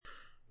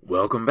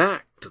Welcome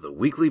back to the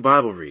weekly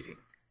Bible reading.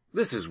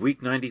 This is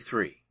week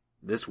 93.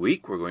 This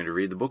week we're going to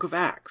read the book of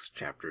Acts,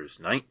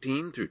 chapters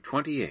 19 through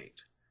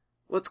 28.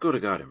 Let's go to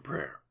God in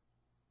prayer.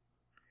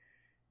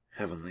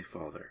 Heavenly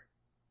Father,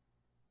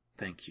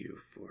 thank you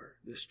for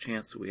this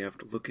chance that we have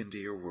to look into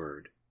your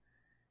word.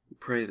 We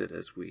pray that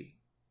as we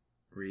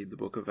read the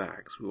book of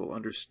Acts, we will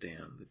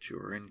understand that you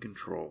are in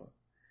control,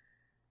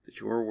 that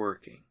you are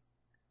working,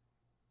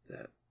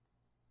 that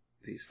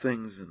these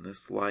things in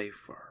this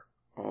life are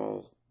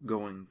all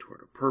going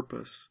toward a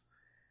purpose,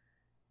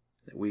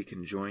 that we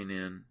can join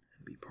in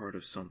and be part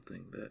of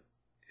something that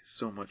is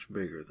so much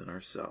bigger than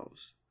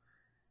ourselves.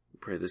 We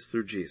pray this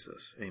through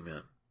Jesus.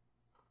 Amen.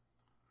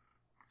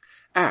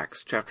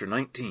 Acts chapter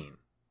 19.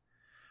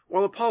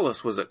 While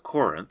Apollos was at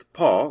Corinth,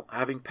 Paul,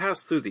 having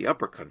passed through the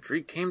upper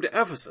country, came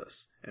to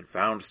Ephesus and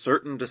found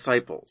certain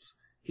disciples.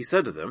 He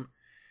said to them,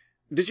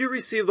 "Did you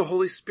receive the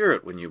Holy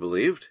Spirit when you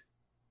believed?"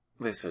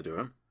 They said to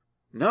him,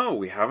 "No,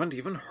 we haven't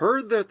even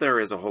heard that there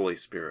is a Holy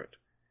Spirit."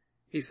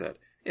 He said,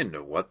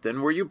 "Into what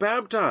then were you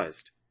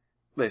baptized?"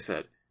 They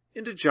said,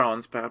 "Into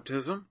John's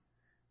baptism."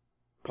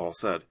 Paul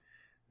said,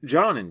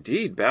 "John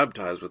indeed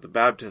baptized with the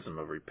baptism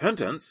of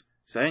repentance,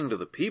 saying to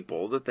the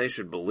people that they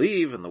should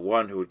believe in the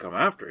one who would come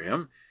after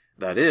him,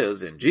 that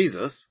is, in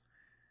Jesus."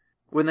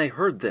 When they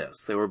heard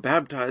this, they were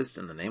baptized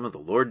in the name of the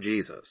Lord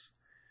Jesus.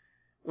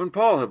 When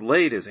Paul had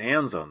laid his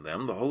hands on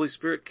them, the Holy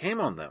Spirit came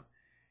on them,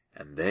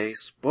 and they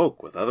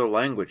spoke with other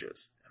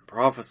languages and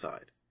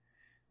prophesied.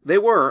 They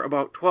were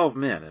about 12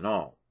 men in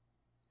all.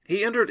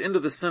 He entered into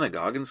the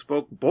synagogue and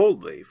spoke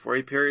boldly for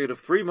a period of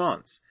 3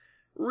 months,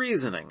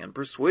 reasoning and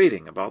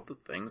persuading about the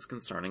things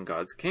concerning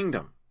God's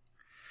kingdom.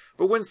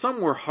 But when some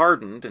were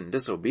hardened and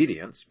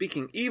disobedient,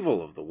 speaking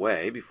evil of the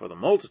way before the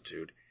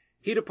multitude,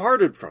 he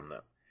departed from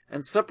them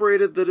and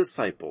separated the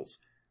disciples,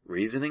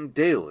 reasoning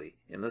daily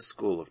in the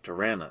school of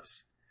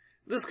Tyrannus.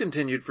 This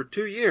continued for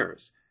 2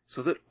 years,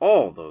 so that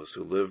all those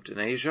who lived in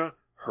Asia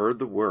heard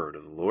the word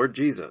of the Lord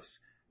Jesus,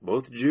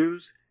 both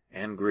Jews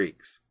and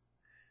Greeks.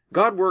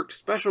 God worked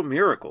special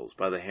miracles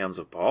by the hands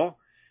of Paul,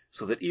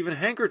 so that even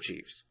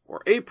handkerchiefs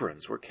or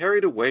aprons were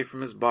carried away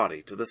from his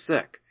body to the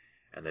sick,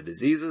 and the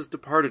diseases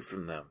departed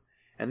from them,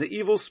 and the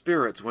evil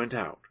spirits went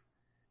out.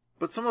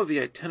 But some of the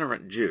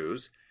itinerant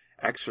Jews,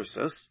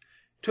 exorcists,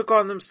 took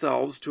on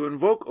themselves to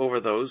invoke over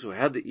those who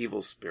had the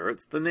evil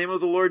spirits the name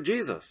of the Lord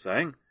Jesus,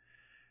 saying,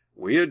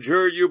 "We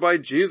adjure you by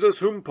Jesus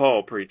whom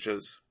Paul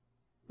preaches."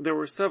 There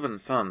were 7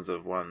 sons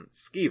of one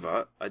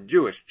Sceva, a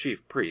Jewish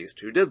chief priest,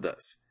 who did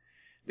this.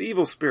 The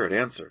evil spirit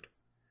answered,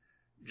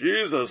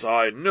 "Jesus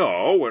I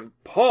know,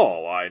 and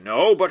Paul I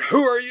know, but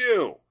who are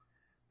you?"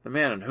 The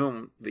man in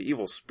whom the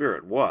evil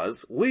spirit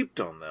was leaped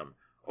on them,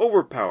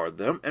 overpowered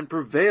them, and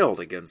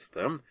prevailed against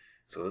them,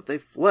 so that they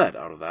fled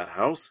out of that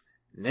house,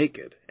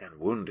 naked and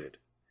wounded.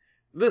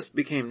 This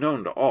became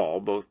known to all,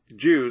 both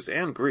Jews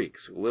and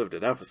Greeks who lived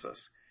at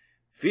Ephesus.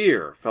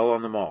 Fear fell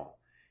on them all,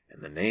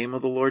 and the name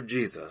of the Lord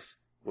Jesus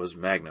was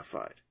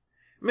magnified.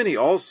 Many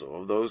also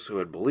of those who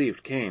had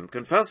believed came,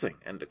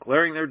 confessing and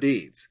declaring their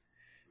deeds.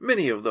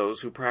 Many of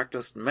those who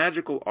practiced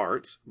magical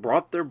arts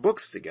brought their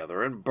books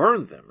together and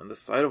burned them in the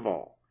sight of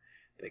all.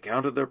 They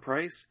counted their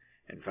price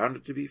and found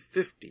it to be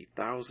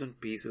 50,000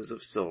 pieces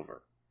of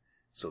silver.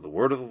 So the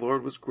word of the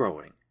Lord was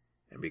growing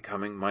and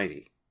becoming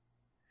mighty.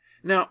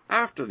 Now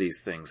after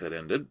these things had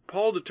ended,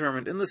 Paul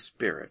determined in the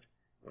Spirit,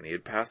 when he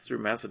had passed through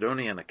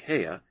Macedonia and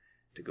Achaia,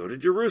 to go to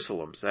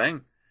Jerusalem,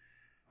 saying,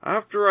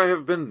 "After I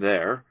have been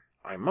there,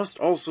 I must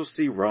also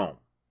see Rome."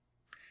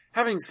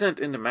 Having sent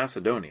into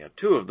Macedonia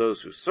 2 of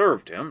those who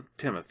served him,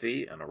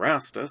 Timothy and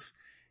Erastus,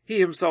 he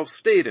himself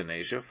stayed in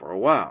Asia for a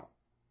while.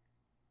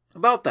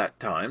 About that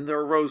time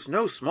there arose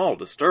no small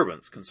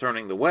disturbance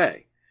concerning the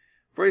way,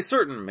 for a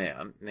certain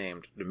man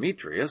named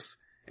Demetrius,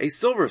 a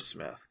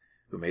silversmith,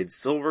 who made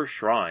silver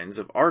shrines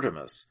of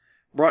Artemis,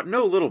 brought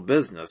no little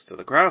business to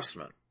the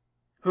craftsmen,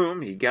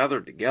 whom he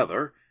gathered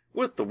together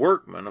with the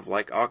workmen of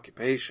like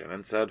occupation,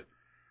 and said,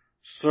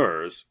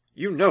 "Sirs,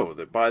 you know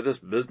that by this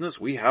business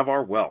we have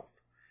our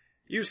wealth.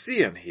 You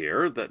see and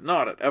hear that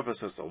not at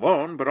Ephesus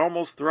alone, but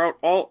almost throughout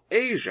all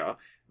Asia,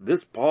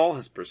 this Paul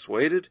has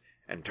persuaded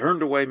and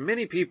turned away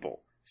many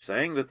people,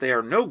 saying that they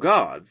are no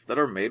gods that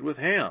are made with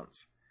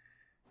hands.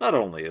 Not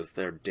only is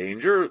there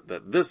danger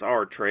that this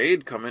our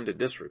trade come into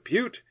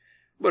disrepute,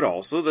 but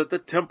also that the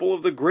temple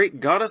of the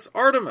great goddess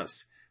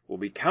Artemis will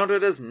be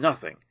counted as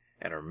nothing,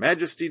 and her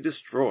majesty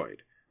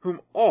destroyed,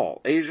 whom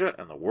all Asia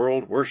and the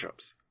world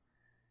worships."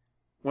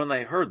 When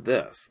they heard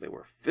this, they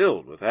were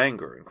filled with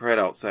anger and cried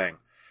out, saying,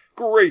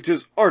 "Great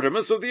is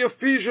Artemis of the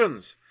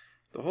Ephesians!"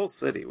 The whole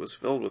city was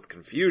filled with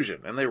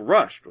confusion, and they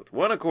rushed with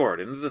one accord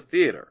into the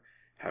theater,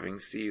 having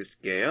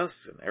seized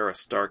Gaius and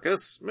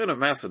Aristarchus, men of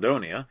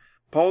Macedonia,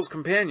 Paul's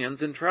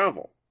companions in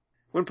travel.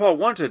 When Paul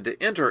wanted to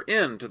enter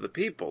in to the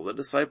people, the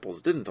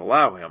disciples didn't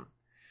allow him.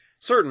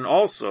 Certain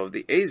also of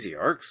the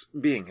Asiarchs,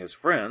 being his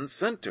friends,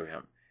 sent to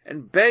him,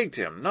 and begged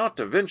him not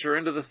to venture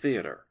into the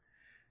theater.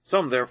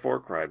 Some therefore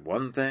cried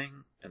one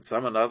thing, and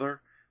some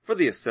another, for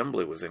the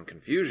assembly was in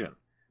confusion.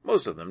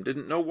 Most of them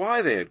didn't know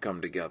why they had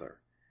come together.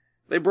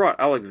 They brought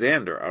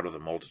Alexander out of the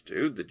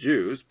multitude, the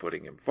Jews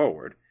putting him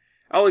forward.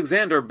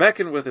 Alexander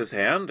beckoned with his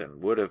hand,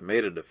 and would have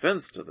made a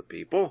defense to the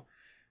people.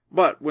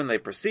 But when they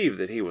perceived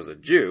that he was a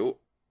Jew,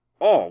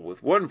 all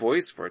with one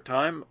voice for a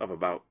time of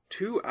about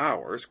 2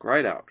 hours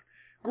cried out,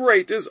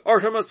 "Great is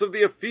Artemis of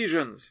the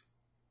Ephesians!"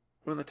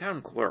 When the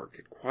town clerk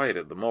had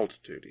quieted the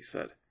multitude, he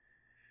said,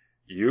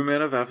 "You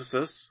men of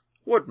Ephesus,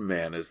 what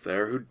man is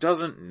there who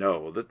doesn't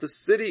know that the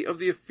city of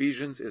the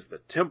Ephesians is the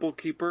temple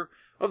keeper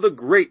of the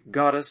great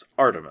goddess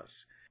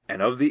Artemis,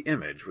 and of the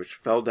image which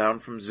fell down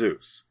from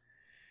Zeus?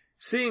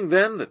 Seeing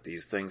then that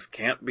these things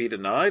can't be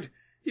denied,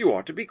 you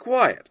ought to be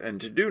quiet, and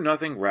to do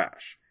nothing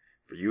rash.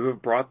 For you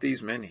have brought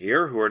these men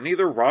here who are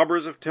neither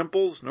robbers of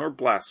temples nor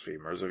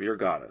blasphemers of your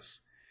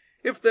goddess.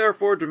 If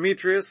therefore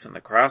Demetrius and the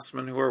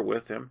craftsmen who are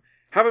with him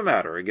have a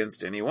matter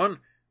against anyone,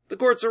 the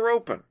courts are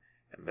open,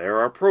 and there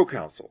are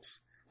proconsuls.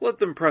 Let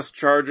them press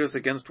charges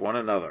against one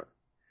another.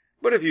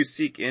 But if you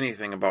seek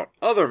anything about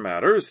other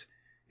matters,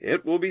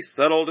 it will be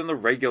settled in the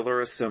regular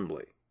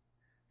assembly.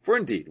 For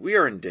indeed we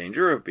are in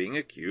danger of being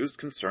accused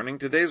concerning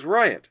today's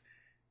riot,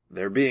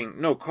 there being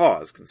no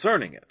cause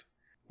concerning it.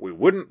 We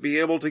wouldn't be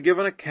able to give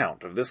an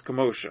account of this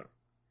commotion."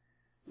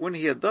 When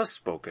he had thus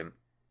spoken,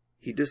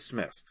 he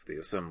dismissed the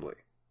assembly.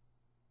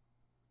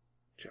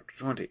 Chapter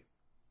 20.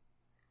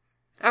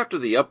 After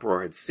the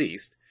uproar had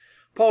ceased,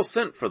 Paul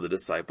sent for the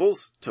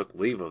disciples, took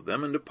leave of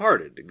them, and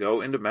departed to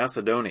go into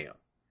Macedonia.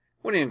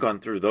 When he had gone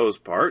through those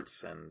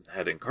parts, and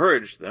had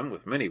encouraged them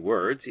with many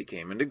words, he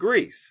came into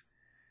Greece.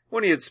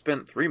 When he had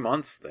spent 3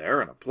 months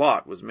there, and a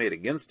plot was made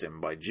against him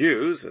by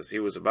Jews as he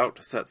was about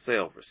to set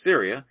sail for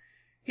Syria,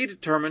 he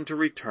determined to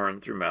return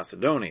through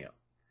Macedonia.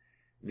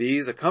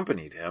 These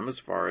accompanied him as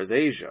far as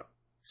Asia,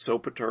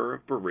 Sopater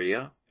of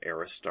Berea,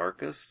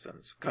 Aristarchus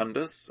and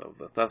Secundus of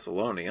the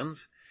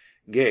Thessalonians,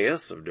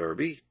 Gaius of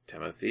Derbe,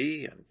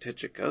 Timothy and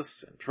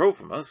Tychicus and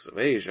Trophimus of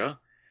Asia.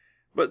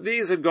 But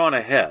these had gone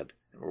ahead,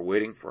 and were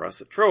waiting for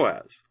us at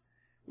Troas.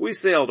 We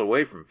sailed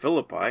away from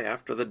Philippi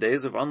after the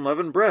days of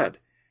unleavened bread,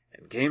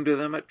 and came to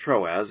them at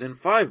Troas in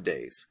 5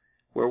 days,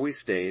 where we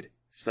stayed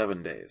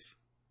 7 days.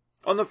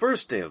 On the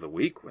first day of the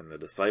week, when the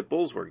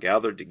disciples were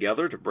gathered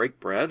together to break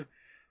bread,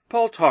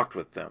 Paul talked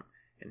with them,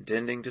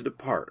 intending to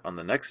depart on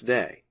the next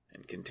day,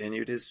 and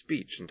continued his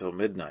speech until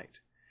midnight.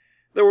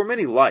 There were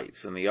many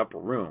lights in the upper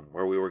room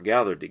where we were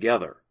gathered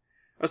together.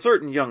 A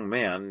certain young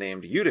man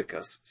named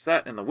Eutychus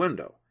sat in the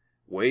window,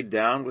 weighed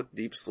down with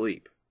deep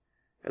sleep.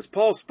 As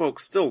Paul spoke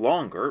still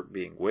longer,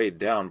 being weighed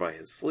down by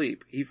his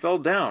sleep, he fell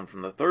down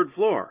from the 3rd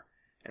floor,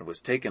 and was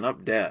taken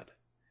up dead.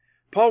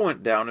 Paul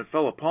went down and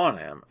fell upon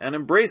him, and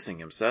embracing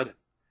him said,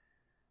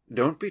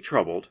 "Don't be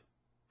troubled,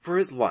 for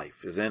his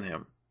life is in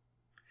him."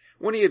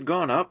 When he had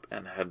gone up,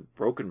 and had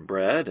broken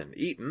bread and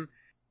eaten,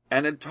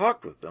 and had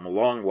talked with them a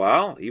long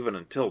while, even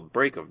until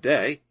break of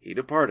day, he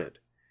departed.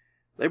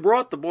 They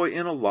brought the boy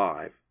in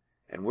alive,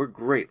 and were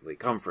greatly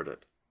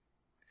comforted.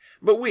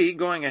 But we,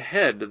 going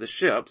ahead to the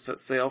ship, set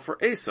sail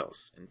for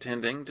Assos,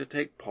 intending to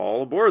take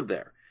Paul aboard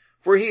there,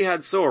 for he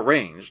had so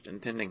arranged,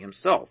 intending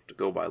himself to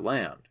go by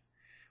land.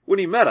 When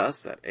he met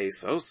us at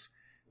Assos,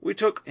 we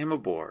took him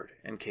aboard,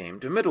 and came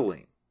to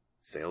Mytilene.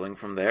 Sailing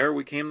from there,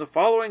 we came the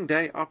following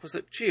day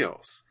opposite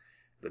Chios.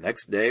 The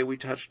next day we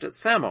touched at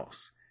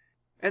Samos,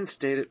 and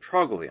stayed at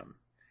Trogyllium,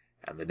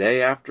 and the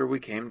day after we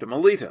came to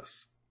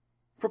Miletus.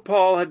 For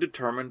Paul had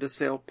determined to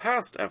sail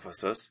past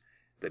Ephesus,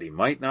 that he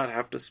might not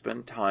have to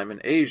spend time in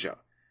Asia,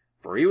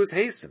 for he was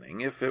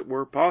hastening, if it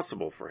were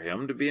possible for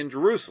him, to be in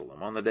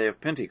Jerusalem on the day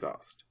of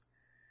Pentecost.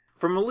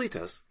 From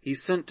Miletus he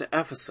sent to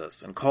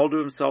Ephesus, and called to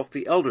himself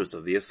the elders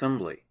of the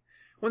assembly.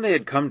 When they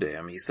had come to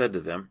him, he said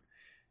to them,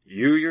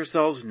 "You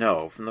yourselves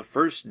know from the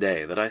first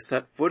day that I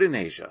set foot in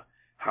Asia,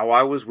 how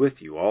I was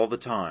with you all the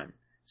time,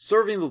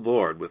 serving the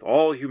Lord with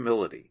all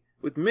humility,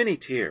 with many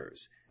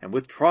tears, and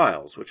with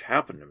trials which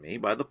happened to me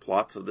by the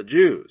plots of the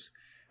Jews,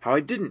 how I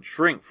didn't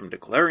shrink from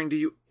declaring to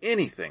you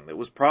anything that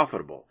was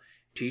profitable,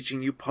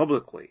 teaching you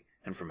publicly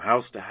and from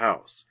house to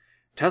house,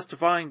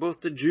 testifying both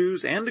to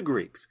Jews and to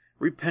Greeks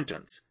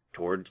repentance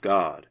toward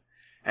God,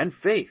 and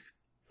faith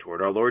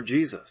toward our Lord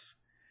Jesus.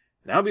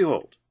 Now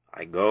behold,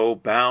 I go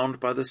bound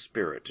by the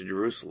Spirit to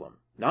Jerusalem,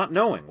 not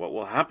knowing what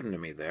will happen to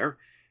me there,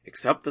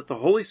 except that the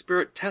Holy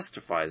Spirit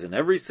testifies in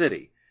every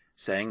city,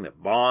 saying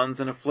that bonds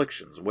and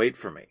afflictions wait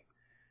for me.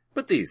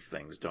 But these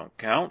things don't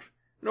count,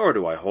 nor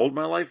do I hold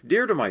my life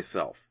dear to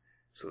myself,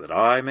 so that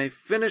I may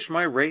finish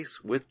my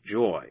race with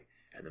joy,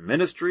 and the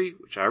ministry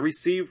which I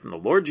received from the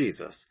Lord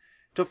Jesus,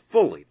 to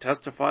fully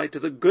testify to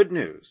the good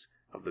news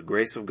of the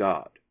grace of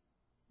God.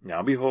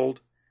 Now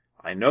behold,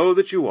 I know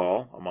that you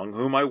all, among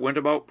whom I went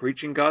about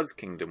preaching God's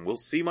kingdom, will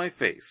see my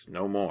face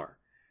no more.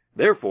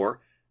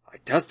 Therefore, I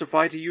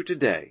testify to you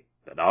today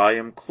that I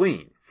am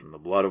clean from the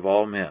blood of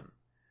all men.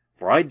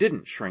 For I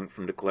didn't shrink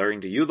from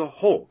declaring to you the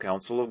whole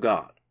counsel of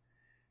God.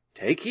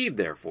 Take heed,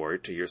 therefore,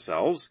 to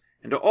yourselves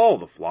and to all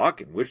the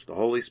flock in which the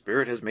Holy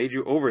Spirit has made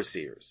you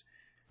overseers,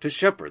 to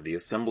shepherd the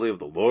assembly of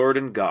the Lord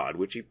and God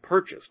which he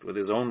purchased with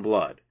his own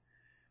blood.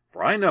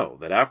 For I know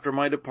that after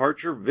my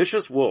departure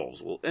vicious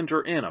wolves will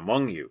enter in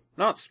among you,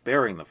 not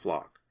sparing the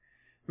flock.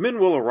 Men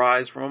will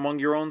arise from among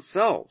your own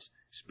selves,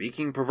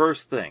 speaking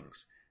perverse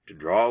things, to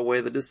draw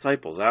away the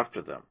disciples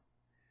after them.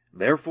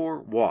 Therefore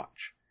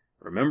watch,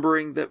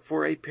 remembering that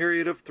for a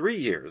period of 3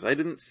 years I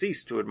didn't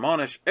cease to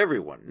admonish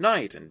everyone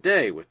night and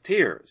day with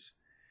tears.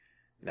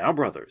 Now,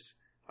 brothers,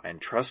 I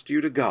entrust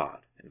you to God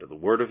and to the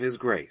word of his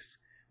grace,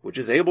 which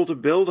is able to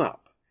build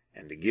up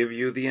and to give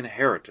you the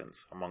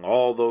inheritance among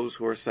all those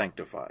who are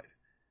sanctified.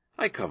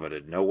 I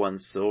coveted no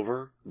one's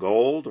silver,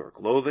 gold, or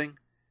clothing.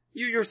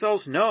 You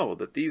yourselves know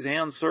that these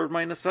hands served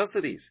my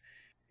necessities,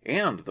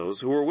 and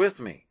those who were with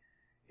me.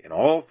 In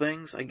all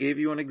things I gave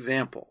you an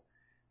example,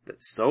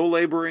 that so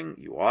laboring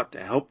you ought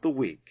to help the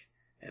weak,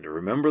 and to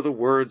remember the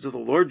words of the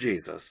Lord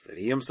Jesus, that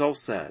he himself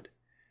said,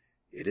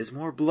 "It is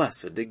more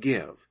blessed to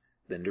give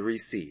than to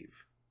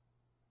receive."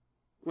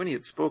 When he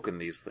had spoken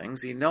these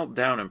things, he knelt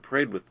down and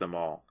prayed with them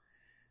all.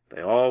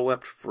 They all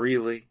wept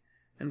freely,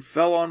 and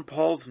fell on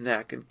Paul's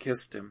neck and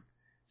kissed him,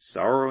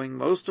 sorrowing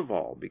most of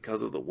all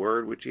because of the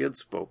word which he had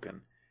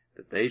spoken,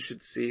 that they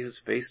should see his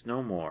face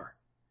no more.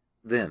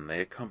 Then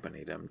they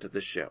accompanied him to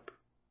the ship.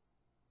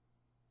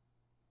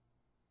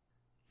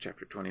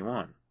 Chapter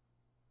 21.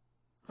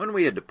 When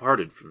we had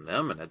departed from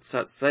them and had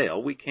set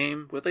sail, we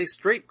came with a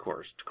straight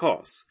course to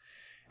Kos,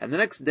 and the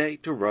next day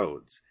to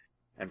Rhodes,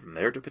 and from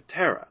there to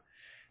Patara.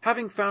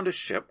 Having found a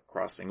ship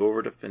crossing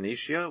over to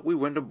Phoenicia, we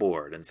went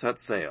aboard and set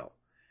sail.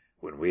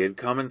 When we had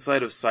come in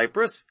sight of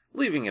Cyprus,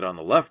 leaving it on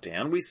the left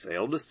hand, we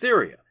sailed to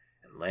Syria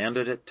and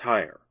landed at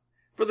Tyre,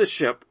 for the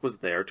ship was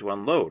there to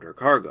unload her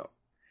cargo.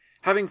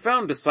 Having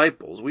found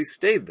disciples, we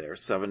stayed there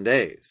 7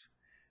 days.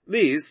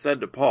 These said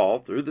to Paul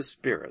through the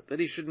Spirit that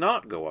he should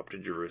not go up to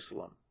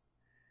Jerusalem.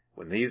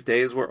 When these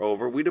days were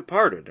over, we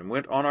departed and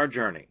went on our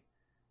journey.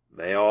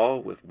 They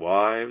all, with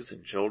wives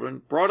and children,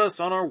 brought us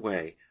on our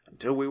way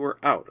until we were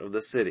out of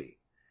the city.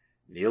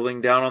 Kneeling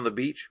down on the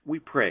beach, we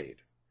prayed.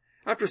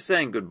 After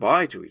saying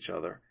goodbye to each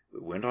other, we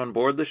went on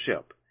board the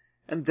ship,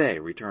 and they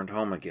returned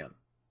home again.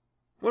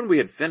 When we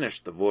had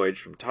finished the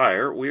voyage from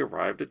Tyre, we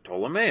arrived at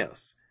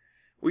Ptolemais.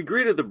 We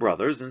greeted the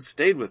brothers and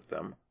stayed with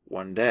them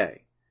 1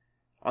 day.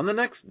 On the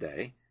next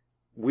day,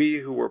 we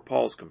who were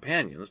Paul's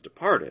companions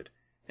departed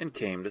and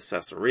came to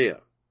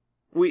Caesarea.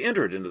 We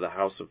entered into the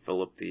house of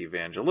Philip the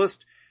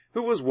evangelist,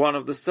 who was one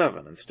of the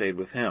 7, and stayed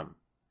with him.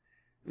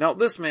 Now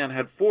this man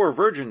had 4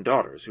 virgin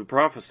daughters who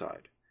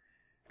prophesied.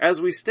 As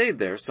we stayed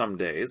there some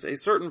days, a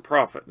certain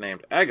prophet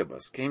named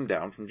Agabus came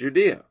down from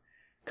Judea.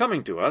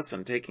 Coming to us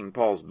and taking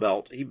Paul's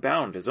belt, he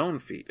bound his own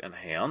feet and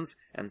hands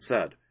and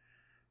said,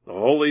 "The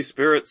Holy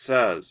Spirit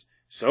says,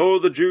 so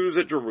the Jews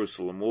at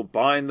Jerusalem will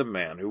bind the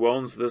man who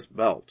owns this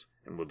belt,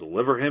 and will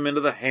deliver him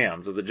into the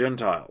hands of the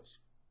Gentiles."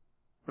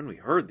 When we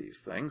heard these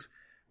things,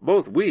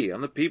 both we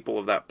and the people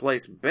of that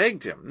place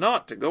begged him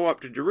not to go up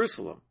to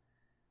Jerusalem.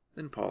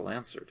 Then Paul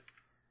answered,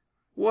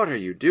 "What are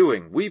you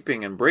doing,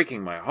 weeping and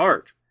breaking my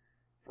heart?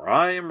 For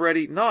I am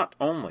ready not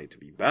only to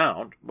be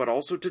bound, but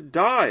also to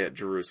die at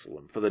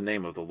Jerusalem for the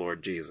name of the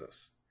Lord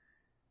Jesus."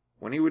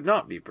 When he would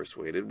not be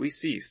persuaded, we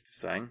ceased,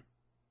 saying,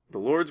 "The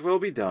Lord's will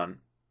be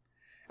done."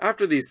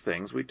 After these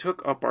things, we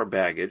took up our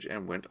baggage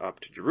and went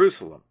up to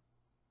Jerusalem.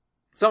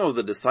 Some of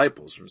the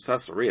disciples from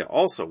Caesarea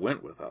also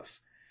went with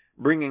us,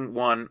 bringing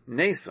one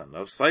Nason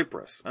of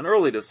Cyprus, an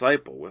early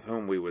disciple with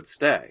whom we would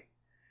stay.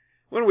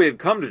 When we had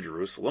come to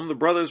Jerusalem, the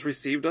brothers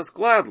received us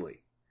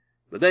gladly.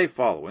 The day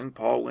following,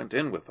 Paul went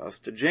in with us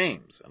to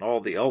James, and all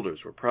the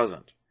elders were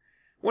present.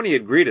 When he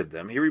had greeted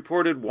them, he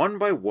reported one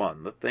by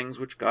one the things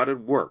which God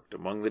had worked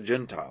among the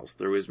Gentiles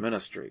through his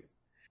ministry.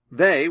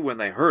 They, when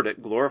they heard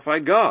it,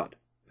 glorified God.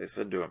 They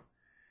said to him,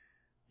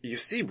 "You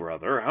see,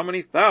 brother, how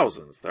many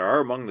thousands there are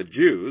among the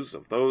Jews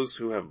of those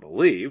who have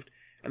believed,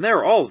 and they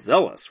are all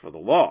zealous for the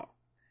law.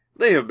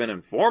 They have been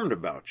informed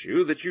about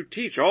you that you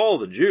teach all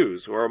the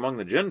Jews who are among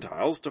the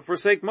Gentiles to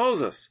forsake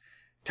Moses,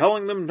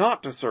 telling them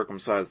not to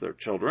circumcise their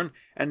children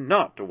and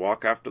not to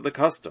walk after the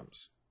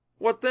customs.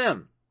 What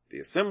then? The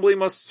assembly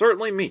must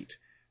certainly meet,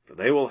 for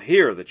they will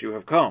hear that you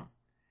have come.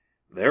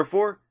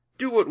 Therefore,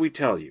 do what we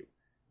tell you.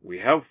 We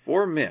have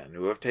 4 men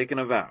who have taken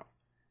a vow.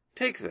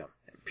 Take them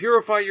and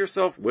purify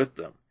yourself with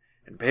them,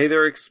 and pay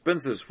their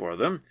expenses for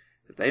them,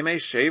 that they may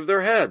shave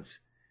their heads.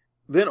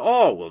 Then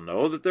all will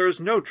know that there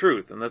is no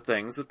truth in the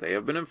things that they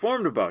have been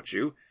informed about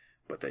you,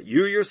 but that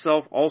you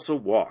yourself also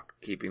walk,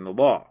 keeping the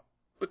law.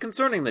 But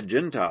concerning the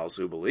Gentiles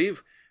who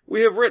believe,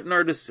 we have written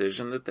our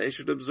decision that they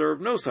should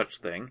observe no such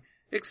thing,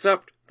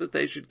 except that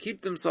they should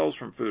keep themselves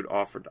from food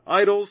offered to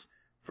idols,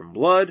 from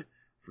blood,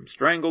 from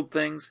strangled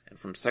things, and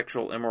from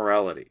sexual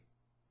immorality."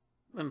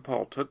 Then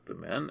Paul took the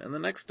men, and the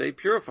next day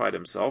purified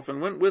himself,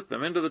 and went with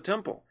them into the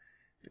temple,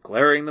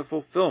 declaring the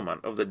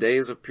fulfillment of the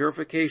days of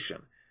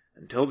purification,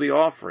 until the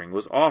offering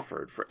was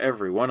offered for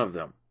every one of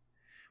them.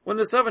 When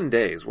the 7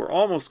 days were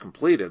almost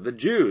completed, the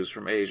Jews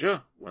from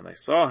Asia, when they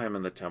saw him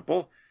in the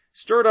temple,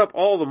 stirred up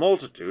all the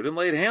multitude and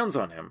laid hands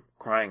on him,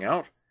 crying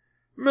out,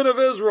 "Men of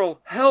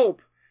Israel,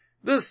 help!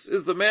 This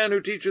is the man who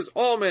teaches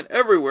all men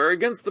everywhere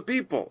against the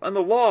people and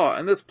the law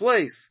and this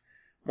place.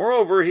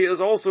 Moreover, he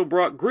has also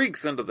brought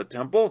Greeks into the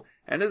temple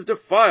and has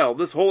defiled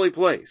this holy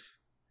place."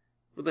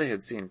 but they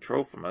had seen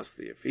Trophimus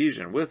the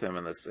Ephesian with him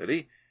in the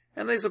city,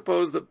 and they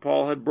supposed that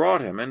Paul had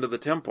brought him into the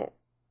temple.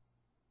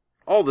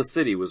 All the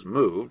city was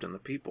moved, and the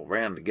people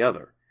ran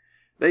together.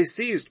 They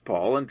seized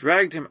Paul and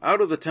dragged him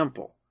out of the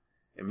temple.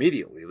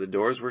 Immediately the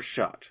doors were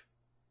shut.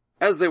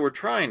 As they were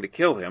trying to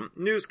kill him,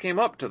 news came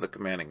up to the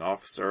commanding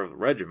officer of the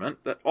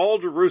regiment that all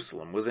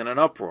Jerusalem was in an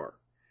uproar.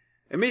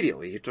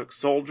 Immediately he took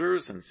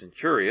soldiers and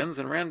centurions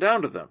and ran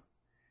down to them.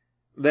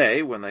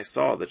 They, when they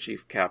saw the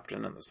chief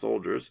captain and the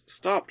soldiers,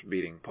 stopped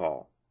beating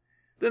Paul.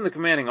 Then the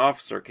commanding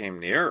officer came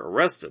near,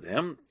 arrested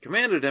him,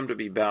 commanded him to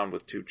be bound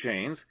with 2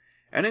 chains,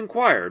 and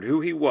inquired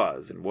who he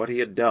was and what he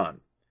had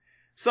done.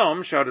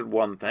 Some shouted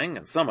one thing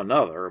and some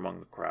another among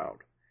the crowd.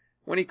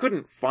 When he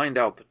couldn't find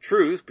out the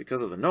truth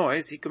because of the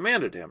noise, he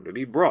commanded him to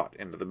be brought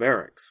into the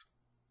barracks.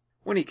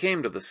 When he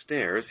came to the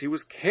stairs, he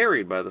was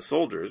carried by the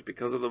soldiers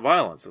because of the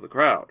violence of the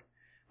crowd.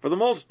 For the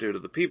multitude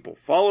of the people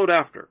followed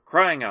after,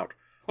 crying out,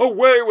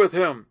 "Away with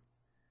him!"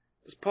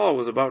 As Paul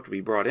was about to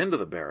be brought into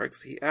the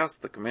barracks, he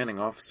asked the commanding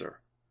officer,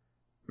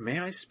 "May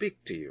I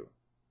speak to you?"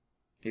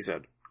 He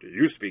said, "Do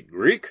you speak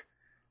Greek?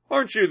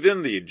 Aren't you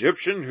then the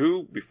Egyptian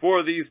who,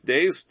 before these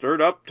days,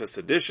 stirred up to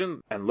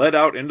sedition and led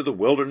out into the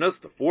wilderness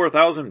the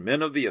 4,000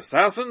 men of the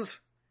assassins?"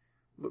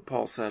 But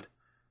Paul said,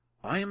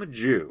 "I am a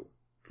Jew,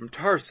 from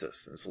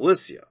Tarsus in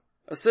Cilicia,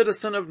 a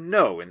citizen of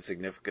no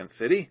insignificant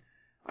city.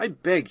 I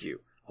beg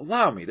you,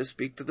 allow me to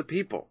speak to the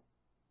people."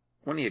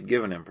 When he had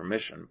given him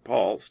permission,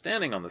 Paul,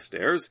 standing on the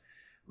stairs,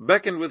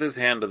 beckoned with his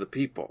hand to the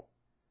people.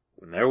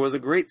 When there was a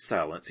great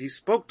silence, he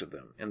spoke to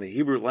them in the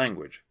Hebrew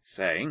language,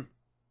 saying,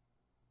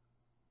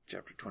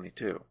 Chapter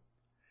 22.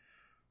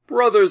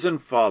 "Brothers and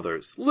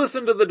fathers,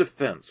 listen to the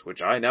defense which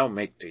I now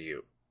make to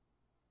you."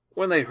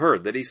 When they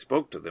heard that he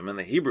spoke to them in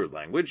the Hebrew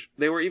language,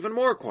 they were even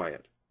more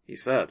quiet. He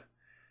said,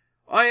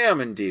 "I am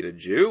indeed a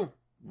Jew,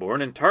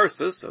 born in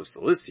Tarsus of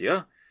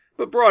Cilicia,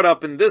 but brought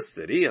up in this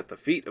city at the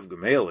feet of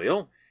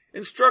Gamaliel,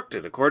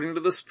 instructed according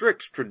to the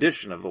strict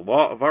tradition of the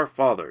law of our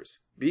fathers,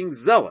 being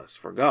zealous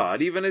for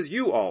God even as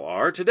you all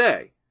are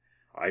today.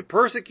 I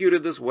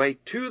persecuted this way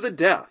to the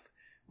death,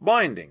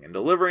 binding and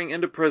delivering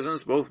into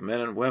prisons both men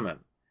and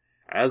women,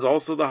 as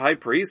also the high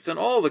priest and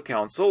all the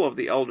council of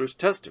the elders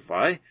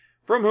testify,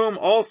 from whom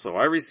also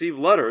I received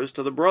letters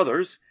to the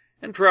brothers,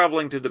 and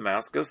traveling to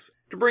Damascus,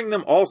 to bring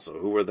them also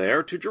who were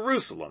there to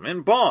Jerusalem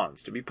in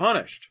bonds to be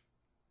punished.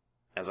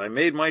 As I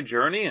made my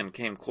journey and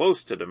came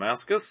close to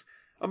Damascus,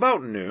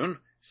 about noon,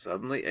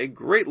 suddenly a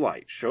great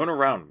light shone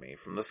around me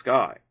from the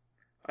sky.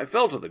 I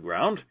fell to the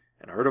ground,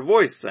 and heard a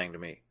voice saying to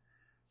me,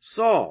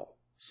 'Saul,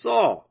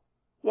 Saul,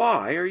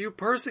 why are you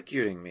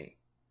persecuting me?'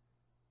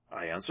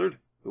 I answered,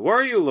 'Who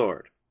are you,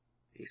 Lord?'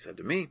 He said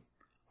to me,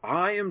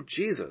 'I am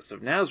Jesus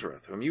of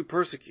Nazareth, whom you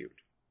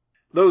persecute.'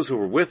 Those who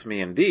were with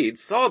me indeed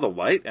saw the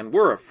light and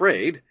were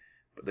afraid,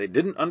 but they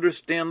didn't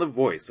understand the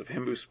voice of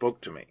him who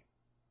spoke to me.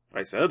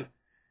 I said,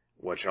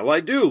 'What shall I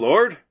do,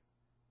 Lord?'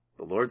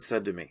 The Lord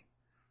said to me,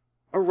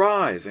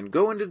 'Arise and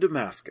go into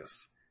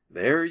Damascus.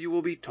 There you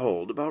will be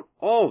told about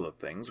all the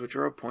things which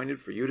are appointed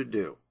for you to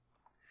do.'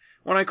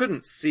 When I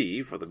couldn't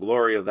see for the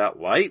glory of that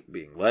light,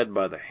 being led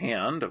by the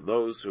hand of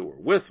those who were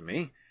with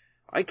me,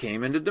 I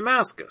came into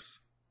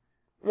Damascus.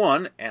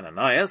 One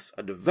Ananias,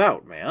 a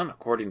devout man,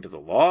 according to the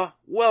law,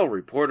 well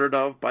reported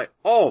of by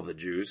all the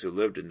Jews who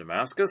lived in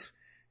Damascus,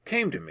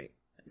 came to me,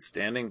 and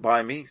standing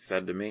by me,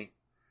 said to me,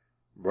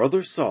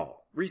 'Brother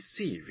Saul,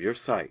 receive your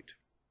sight.'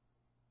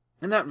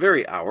 In that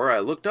very hour I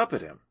looked up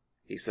at him.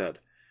 He said,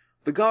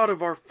 'The God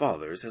of our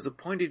fathers has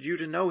appointed you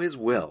to know his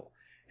will,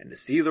 and to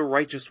see the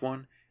righteous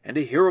one, and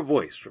to hear a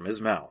voice from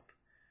his mouth.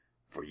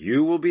 For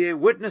you will be a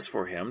witness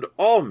for him to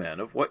all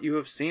men of what you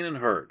have seen and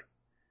heard.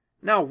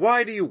 Now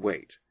why do you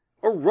wait?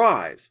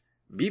 Arise,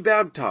 be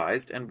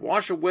baptized, and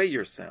wash away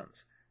your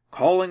sins,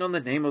 calling on the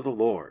name of the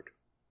Lord.'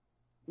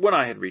 When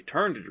I had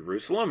returned to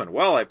Jerusalem, and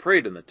while I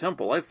prayed in the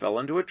temple, I fell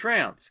into a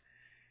trance,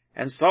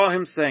 and saw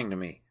him saying to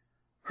me,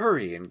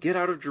 'Hurry and get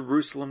out of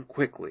Jerusalem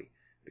quickly,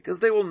 because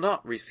they will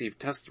not receive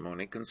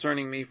testimony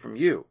concerning me from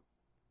you.'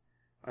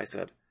 I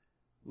said,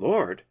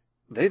 'Lord,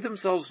 they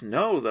themselves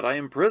know that I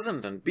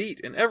imprisoned and beat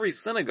in every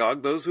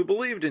synagogue those who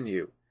believed in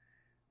you.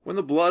 When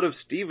the blood of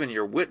Stephen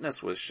your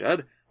witness was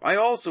shed, I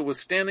also was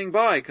standing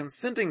by,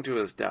 consenting to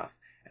his death,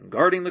 and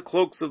guarding the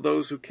cloaks of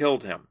those who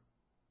killed him.'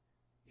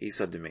 He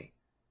said to me,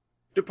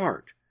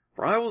 'Depart,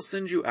 for I will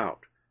send you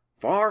out,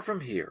 far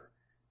from here,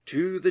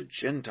 to the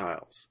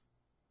Gentiles.'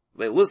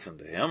 They listened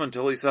to him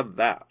until he said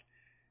that.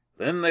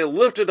 Then they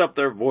lifted up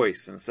their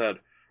voice and said,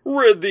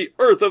 'Rid the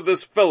earth of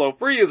this fellow,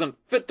 for he isn't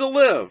fit to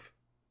live.'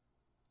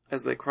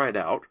 As they cried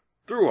out,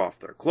 threw off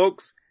their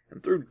cloaks,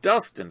 and threw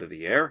dust into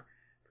the air,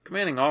 the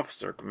commanding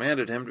officer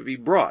commanded him to be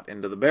brought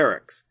into the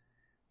barracks,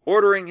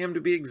 ordering him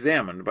to be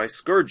examined by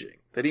scourging,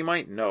 that he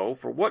might know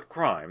for what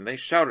crime they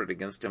shouted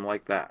against him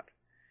like that.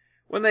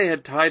 When they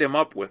had tied him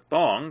up with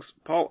thongs,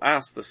 Paul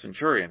asked the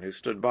centurion who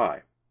stood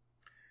by,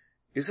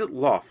 'Is it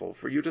lawful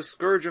for you to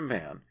scourge a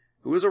man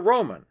who is a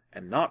Roman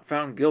and not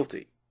found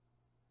guilty?'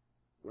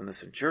 When the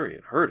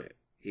centurion heard it,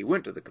 he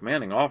went to the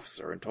commanding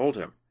officer and told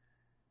him,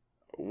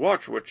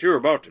 "Watch what you're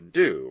about to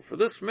do, for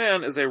this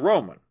man is a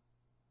Roman."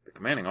 The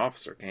commanding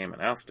officer came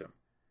and asked him,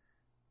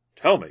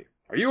 "Tell me,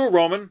 are you a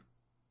Roman?"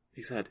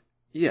 He said,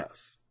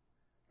 "Yes."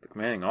 The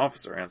commanding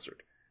officer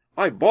answered,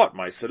 "I bought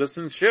my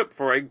citizenship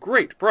for a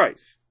great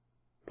price."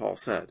 Paul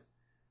said,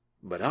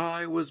 "But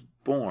I was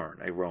born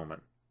a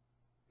Roman."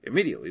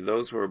 Immediately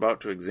those who were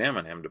about to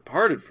examine him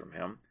departed from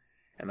him,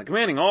 and the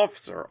commanding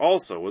officer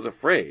also was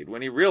afraid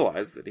when he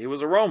realized that he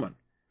was a Roman,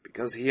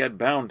 because he had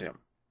bound him.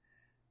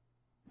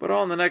 But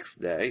on the next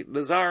day,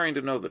 desiring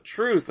to know the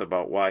truth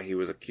about why he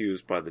was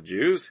accused by the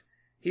Jews,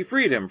 he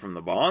freed him from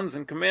the bonds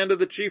and commanded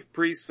the chief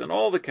priests and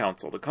all the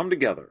council to come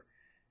together,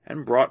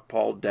 and brought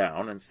Paul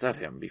down and set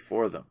him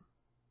before them.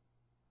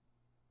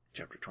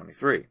 Chapter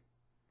 23.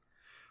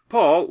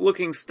 Paul,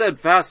 looking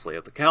steadfastly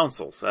at the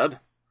council, said,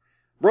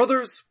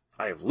 "Brothers,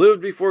 I have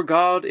lived before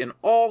God in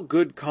all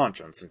good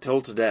conscience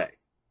until today."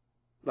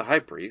 The high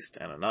priest,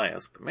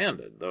 Ananias,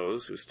 commanded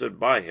those who stood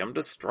by him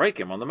to strike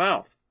him on the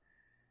mouth.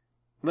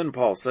 Then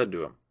Paul said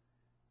to him,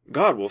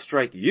 "God will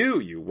strike you,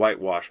 you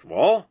whitewashed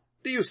wall.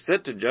 Do you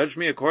sit to judge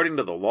me according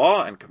to the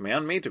law and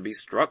command me to be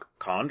struck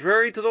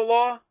contrary to the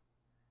law?"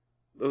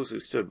 Those who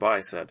stood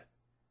by said,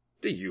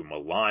 "Do you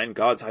malign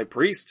God's high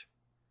priest?"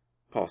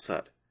 Paul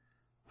said,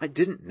 "I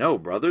didn't know,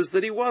 brothers,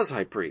 that he was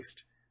high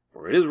priest,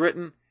 for it is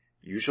written,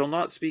 'You shall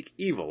not speak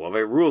evil of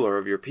a ruler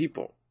of your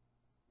people.'"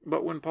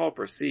 But when Paul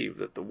perceived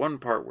that the one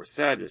part were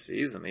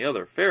Sadducees and the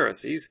other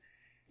Pharisees,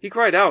 he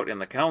cried out in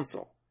the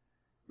council,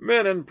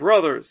 "Men and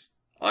brothers,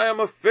 I am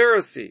a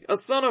Pharisee, a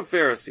son of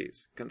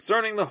Pharisees.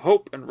 Concerning the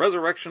hope and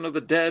resurrection of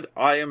the dead,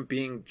 I am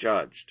being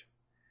judged."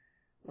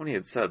 When he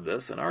had said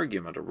this, an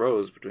argument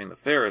arose between the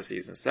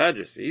Pharisees and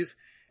Sadducees,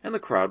 and the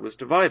crowd was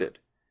divided.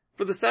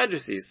 For the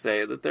Sadducees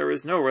say that there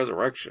is no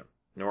resurrection,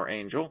 nor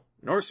angel,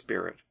 nor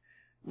spirit,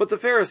 but the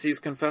Pharisees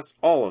confessed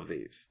all of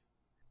these.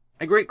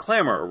 A great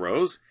clamor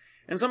arose,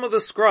 and some of the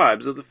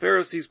scribes of the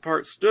Pharisees'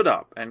 part stood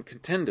up and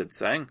contended,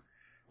 saying,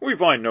 "We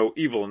find no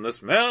evil in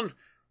this man,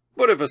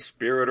 but if a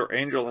spirit or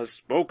angel has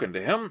spoken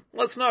to him,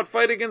 let's not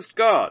fight against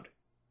God."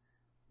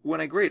 When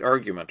a great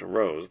argument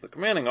arose, the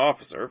commanding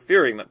officer,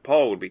 fearing that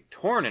Paul would be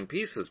torn in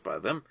pieces by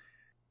them,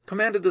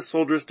 commanded the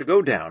soldiers to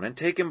go down and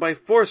take him by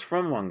force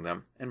from among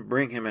them and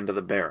bring him into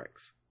the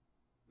barracks.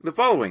 The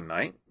following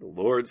night, the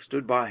Lord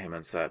stood by him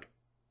and said,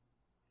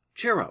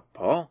 "Cheer up,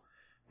 Paul,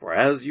 for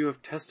as you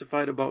have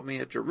testified about me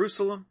at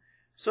Jerusalem,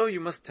 so you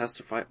must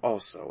testify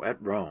also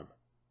at Rome."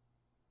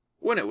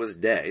 When it was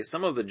day,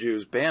 some of the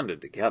Jews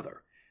banded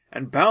together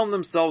and bound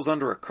themselves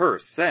under a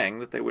curse, saying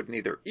that they would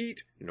neither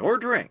eat nor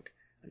drink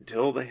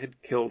until they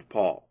had killed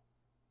Paul.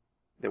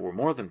 There were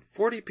more than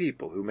 40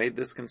 people who made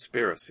this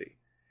conspiracy.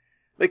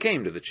 They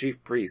came to the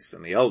chief priests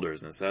and the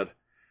elders and said,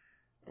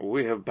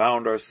 "We have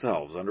bound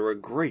ourselves under a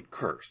great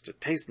curse to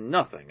taste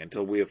nothing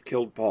until we have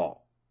killed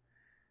Paul.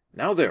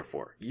 Now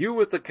therefore, you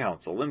with the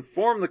council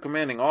inform the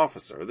commanding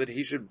officer that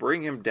he should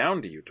bring him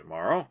down to you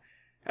tomorrow,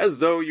 as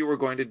though you were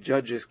going to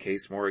judge his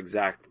case more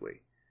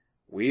exactly.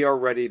 We are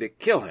ready to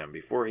kill him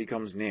before he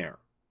comes near."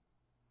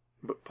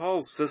 But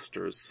Paul's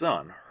sister's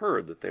son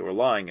heard that they were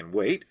lying in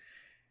wait,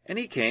 and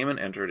he came and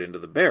entered into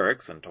the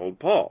barracks and told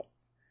Paul.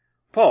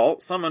 Paul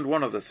summoned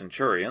one of the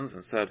centurions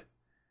and said,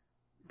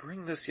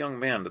 "Bring this young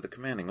man to the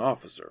commanding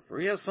officer, for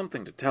he has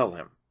something to tell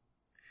him."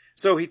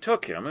 So he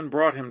took him and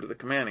brought him to the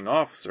commanding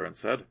officer and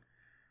said,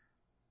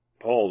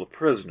 "Paul the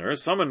prisoner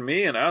summoned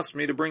me and asked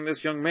me to bring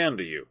this young man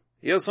to you.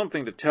 He has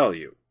something to tell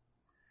you."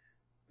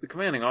 The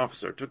commanding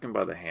officer took him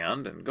by the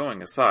hand and,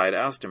 going aside,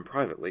 asked him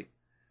privately,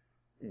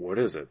 "What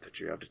is it that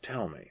you have to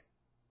tell me?"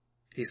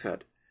 He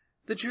said,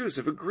 "The Jews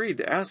have agreed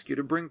to ask you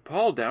to bring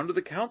Paul down to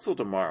the council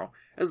tomorrow,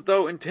 as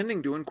though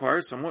intending to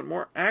inquire somewhat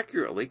more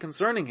accurately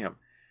concerning him.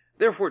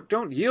 Therefore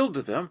don't yield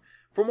to them,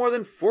 for more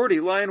than 40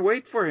 lie in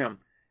wait for him,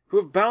 who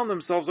have bound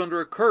themselves under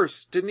a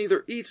curse to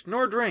neither eat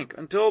nor drink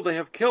until they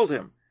have killed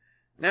him.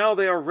 Now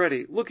they are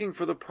ready, looking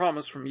for the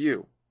promise from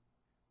you."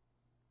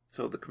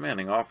 So the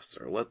commanding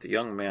officer let the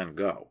young man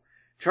go,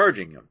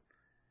 charging him,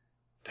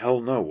 "Tell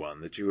no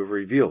one that you have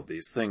revealed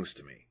these things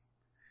to me."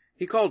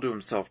 He called to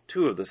himself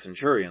 2 of the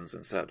centurions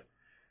and said,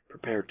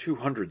 "Prepare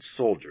 200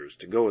 soldiers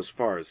to go as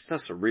far as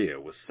Caesarea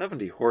with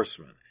 70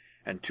 horsemen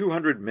and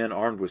 200 men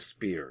armed with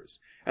spears,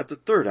 at the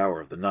 3rd hour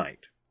of the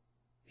night."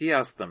 He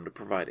asked them to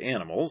provide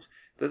animals,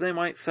 that they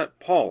might set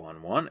Paul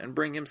on one and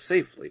bring him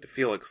safely to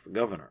Felix the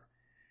governor.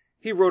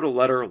 He wrote a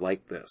letter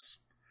like this: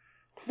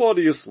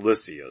 "Claudius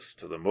Lysias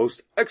to the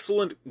most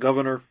excellent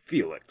governor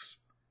Felix.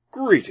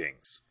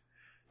 Greetings.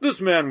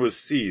 This man was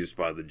seized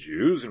by the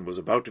Jews and was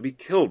about to be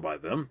killed by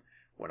them,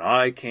 when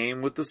I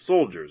came with the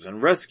soldiers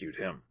and rescued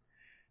him,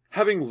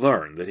 having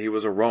learned that he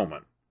was a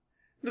Roman.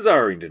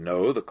 Desiring to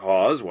know the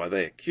cause why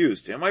they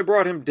accused him, I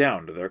brought him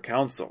down to their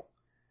council.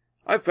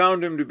 I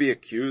found him to be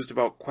accused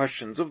about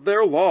questions of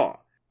their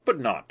law, but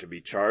not to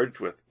be charged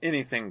with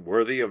anything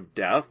worthy of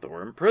death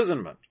or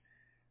imprisonment.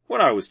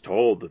 When I was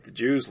told that the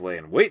Jews lay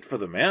in wait for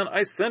the man,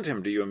 I sent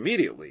him to you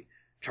immediately,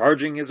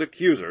 charging his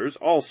accusers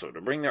also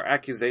to bring their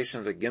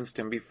accusations against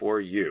him before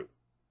you.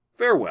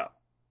 Farewell."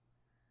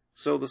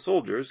 So the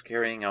soldiers,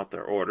 carrying out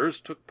their orders,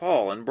 took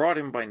Paul and brought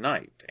him by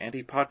night to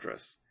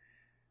Antipatris.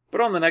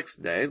 But on the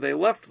next day they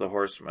left the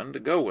horsemen to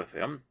go with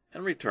him,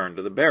 and returned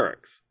to the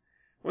barracks.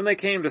 When they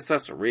came to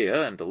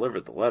Caesarea and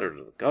delivered the letter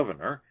to the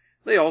governor,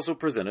 they also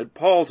presented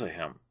Paul to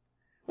him.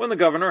 When the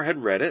governor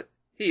had read it,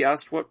 he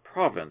asked what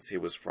province he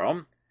was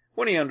from.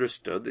 When he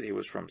understood that he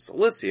was from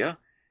Cilicia,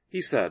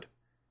 he said,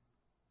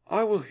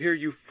 "I will hear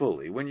you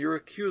fully when your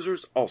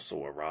accusers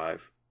also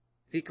arrive."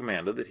 He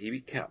commanded that he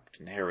be kept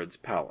in Herod's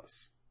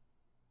palace.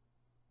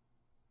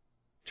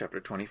 Chapter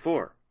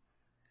 24.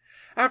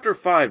 After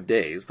 5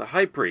 days, the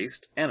high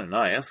priest,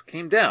 Ananias,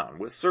 came down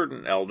with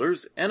certain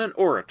elders and an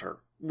orator,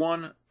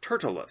 one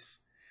Tertullus.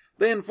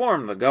 They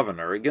informed the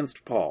governor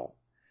against Paul.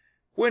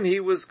 When he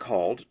was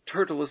called,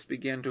 Tertullus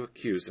began to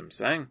accuse him,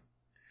 saying,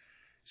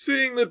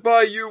 "Seeing that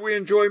by you we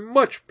enjoy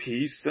much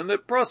peace, and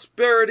that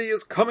prosperity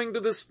is coming to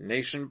this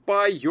nation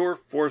by your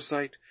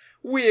foresight,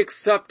 we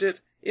accept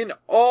it in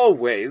all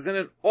ways and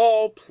in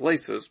all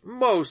places,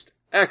 most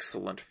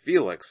excellent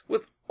Felix,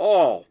 with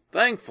all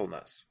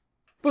thankfulness.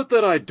 But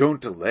that I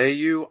don't delay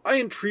you, I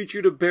entreat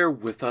you to bear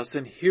with us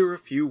and hear a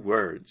few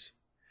words.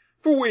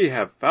 For we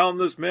have found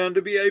this man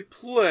to be a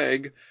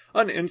plague,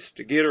 an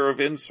instigator of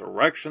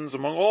insurrections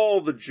among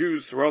all the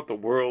Jews throughout the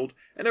world,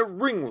 and a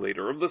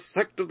ringleader of the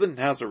sect of the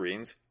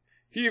Nazarenes.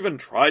 He even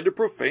tried to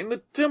profane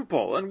the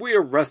temple, and we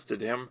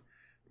arrested him.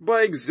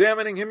 By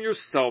examining him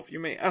yourself, you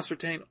may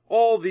ascertain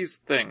all these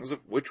things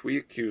of which we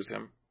accuse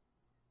him."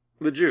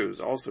 The Jews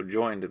also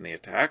joined in the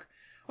attack,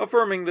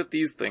 affirming that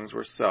these things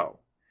were so.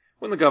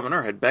 When the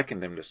governor had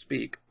beckoned him to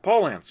speak,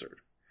 Paul answered,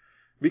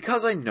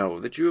 "Because I know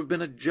that you have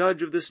been a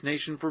judge of this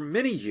nation for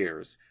many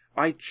years,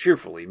 I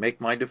cheerfully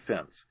make my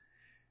defense.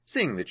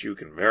 Seeing that you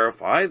can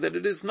verify that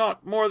it is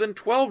not more than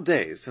 12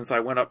 days since I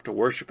went up to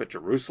worship at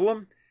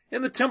Jerusalem,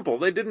 in the temple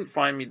they didn't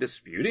find me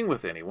disputing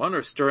with anyone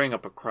or stirring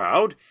up a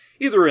crowd,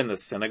 either in the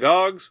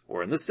synagogues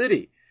or in the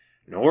city,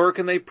 nor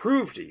can they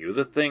prove to you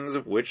the things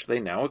of which they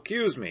now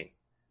accuse me.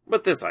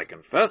 But this I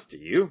confess to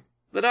you,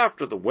 that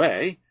after the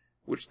way,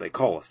 which they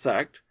call a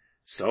sect,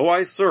 so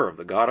I serve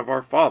the God of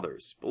our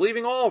fathers,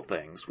 believing all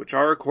things which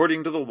are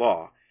according to the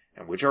law,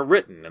 and which are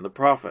written in the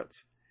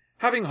prophets,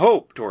 having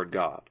hope toward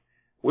God,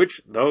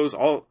 which these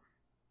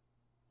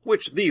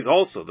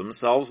also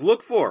themselves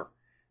look for,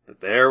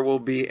 that there will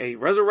be a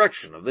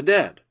resurrection of the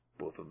dead,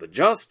 both of the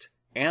just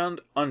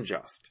and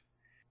unjust.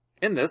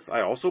 In this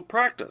I also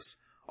practice,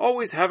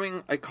 always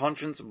having a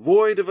conscience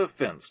void of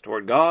offense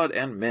toward God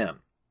and men.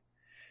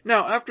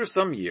 Now after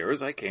some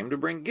years I came to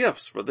bring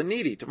gifts for the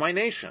needy to my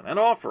nation, and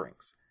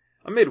offerings,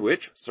 amid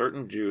which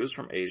certain Jews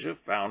from Asia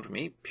found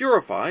me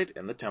purified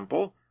in the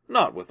temple,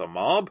 not with a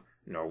mob,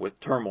 nor with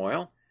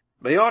turmoil.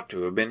 They ought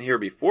to have been here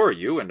before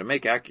you, and to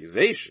make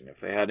accusation if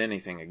they had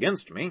anything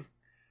against me.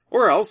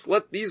 Or else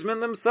let these men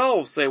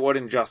themselves say what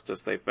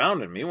injustice they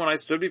found in me when I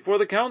stood before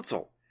the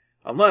council,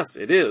 unless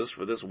it is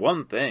for this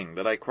one thing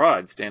that I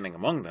cried standing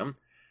among them,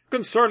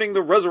 concerning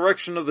the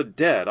resurrection of the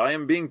dead I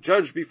am being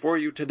judged before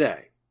you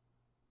today."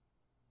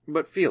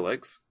 But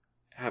Felix,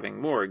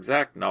 having more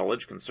exact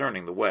knowledge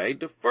concerning the way,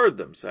 deferred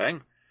them,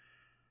 saying,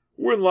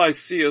 "When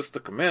Lysias the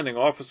commanding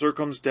officer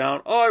comes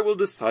down, I will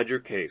decide your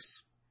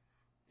case."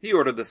 He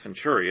ordered the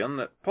centurion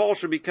that Paul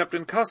should be kept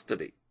in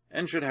custody,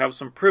 and should have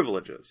some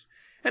privileges,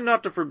 and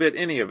not to forbid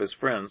any of his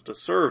friends to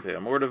serve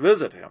him or to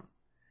visit him.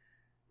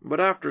 But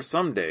after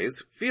some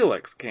days,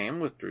 Felix came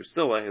with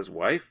Drusilla his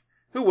wife,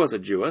 who was a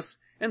Jewess,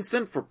 and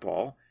sent for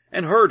Paul,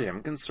 and heard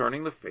him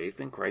concerning the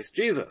faith in Christ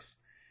Jesus.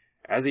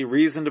 As he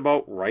reasoned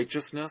about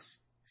righteousness,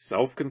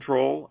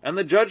 self-control, and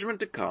the judgment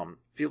to come,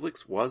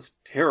 Felix was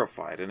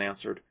terrified and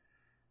answered,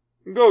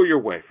 "Go your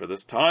way for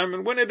this time,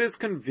 and when it is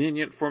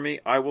convenient for me,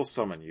 I will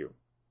summon you."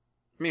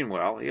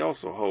 Meanwhile, he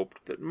also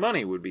hoped that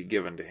money would be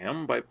given to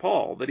him by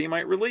Paul that he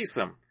might release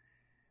him.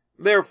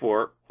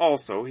 Therefore,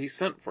 also, he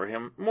sent for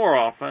him more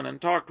often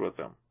and talked with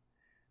him.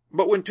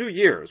 But when 2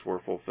 years were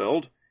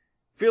fulfilled,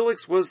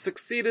 Felix was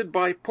succeeded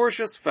by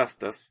Porcius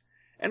Festus,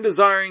 and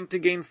desiring to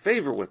gain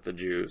favor with the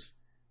Jews,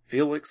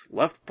 Felix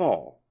left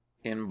Paul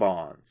in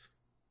bonds.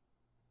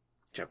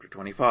 Chapter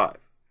 25.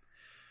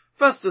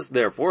 Festus,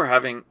 therefore,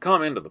 having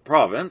come into the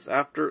province,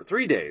 after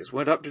 3 days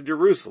went up to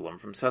Jerusalem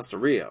from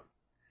Caesarea.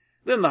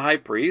 Then the high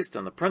priest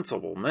and the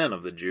principal men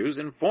of the Jews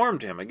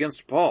informed him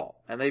against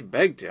Paul, and they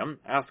begged him,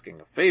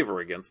 asking a favor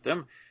against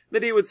him,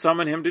 that he would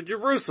summon him to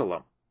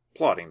Jerusalem,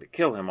 plotting to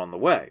kill him on the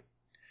way.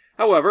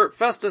 However,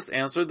 Festus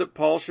answered that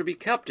Paul should be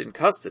kept in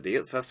custody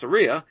at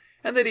Caesarea,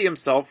 and that he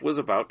himself was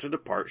about to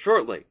depart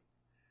shortly.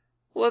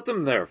 "Let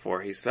them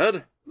therefore," he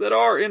said, "that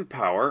are in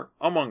power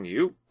among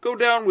you go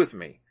down with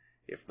me.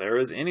 If there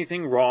is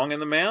anything wrong in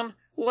the man,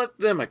 let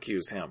them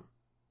accuse him."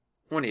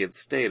 When he had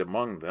stayed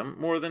among them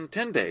more than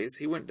 10 days,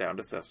 he went down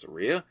to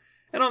Caesarea,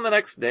 and on the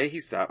next day he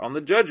sat on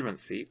the judgment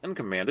seat and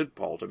commanded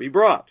Paul to be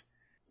brought.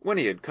 When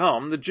he had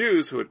come, the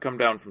Jews who had come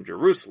down from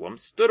Jerusalem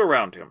stood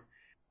around him,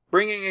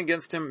 bringing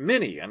against him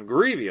many and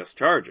grievous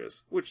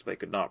charges, which they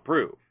could not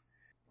prove,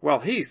 while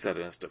he said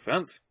in his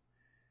defense,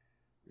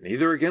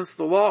 "Neither against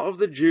the law of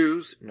the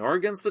Jews, nor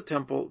against the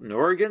temple,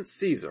 nor against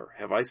Caesar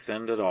have I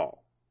sinned at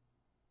all."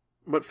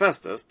 But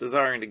Festus,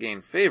 desiring to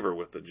gain favor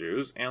with the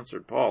Jews,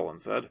 answered Paul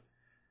and said,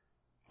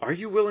 "Are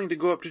you willing to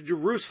go up to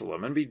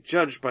Jerusalem and be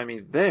judged by me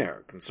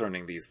there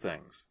concerning these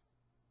things?"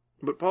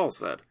 But Paul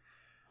said,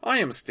 "I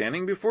am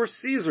standing before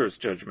Caesar's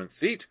judgment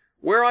seat,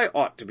 where I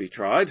ought to be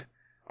tried.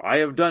 I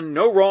have done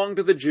no wrong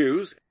to the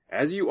Jews,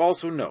 as you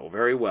also know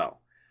very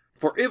well.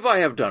 For if I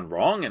have done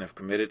wrong and have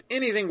committed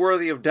anything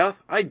worthy of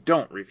death, I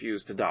don't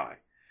refuse to die.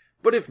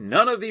 But if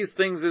none of these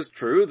things is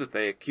true that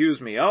they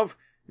accuse me of,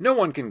 no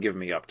one can give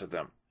me up to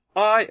them.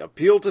 I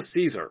appeal to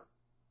Caesar."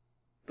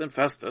 Then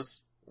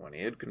Festus, when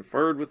he had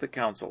conferred with the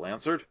council,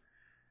 answered,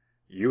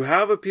 "You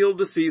have appealed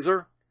to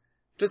Caesar.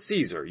 To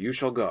Caesar you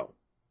shall go."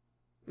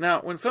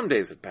 Now, when some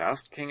days had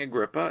passed, King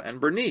Agrippa and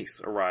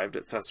Bernice arrived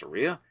at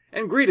Caesarea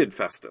and greeted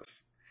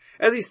Festus.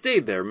 As he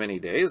stayed there many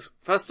days,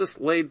 Festus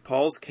laid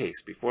Paul's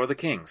case before the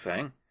king,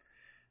 saying,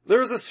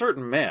 "There is a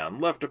certain man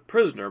left a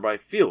prisoner by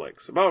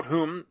Felix, about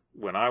whom,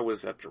 when I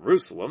was at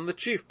Jerusalem, the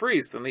chief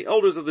priests and the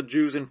elders of the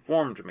Jews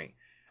informed me,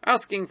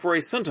 asking for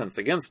a sentence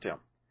against him.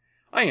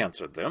 I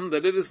answered them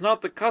that it is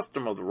not the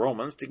custom of the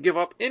Romans to give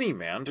up any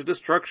man to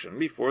destruction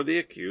before the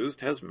accused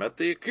has met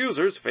the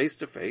accusers face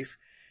to face,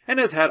 and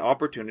has had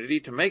opportunity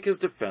to make his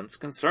defense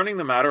concerning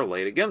the matter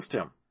laid against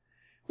him.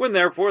 When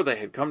therefore they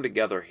had come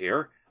together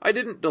here, I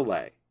didn't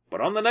delay,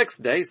 but on the next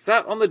day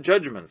sat on the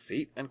judgment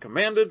seat and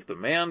commanded the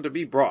man to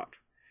be brought.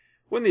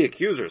 When the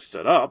accusers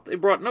stood up, they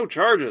brought no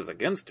charges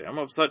against him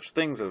of such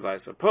things as I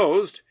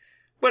supposed,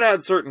 but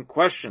had certain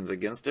questions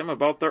against him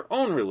about their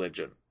own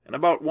religion, and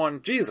about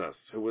one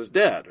Jesus, who was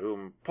dead,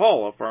 whom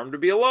Paul affirmed to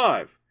be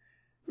alive.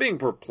 Being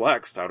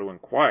perplexed how to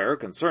inquire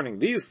concerning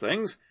these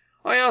things,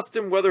 I asked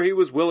him whether he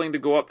was willing to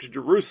go up to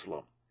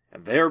Jerusalem,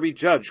 and there be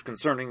judged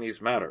concerning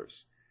these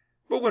matters.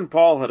 But when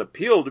Paul had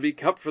appealed to be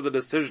kept for the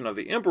decision of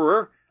the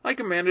emperor, I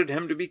commanded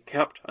him to be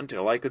kept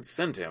until I could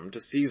send him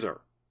to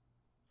Caesar."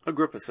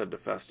 Agrippa said to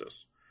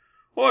Festus,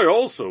 "I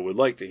also would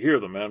like to hear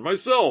the man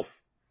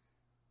myself."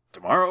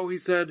 "Tomorrow," he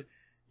said,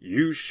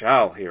 "you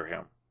shall hear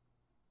him."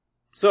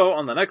 So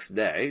on the next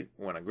day,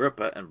 when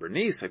Agrippa and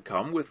Bernice had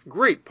come with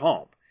great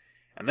pomp,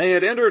 and they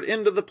had entered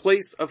into the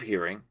place of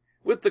hearing,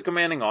 with the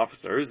commanding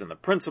officers and the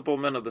principal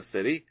men of the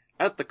city,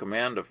 at the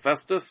command of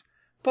Festus,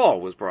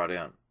 Paul was brought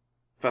in.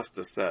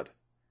 Festus said,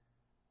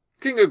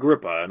 "King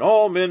Agrippa, and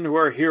all men who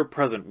are here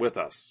present with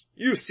us,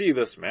 you see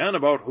this man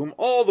about whom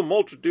all the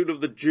multitude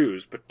of the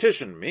Jews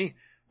petitioned me,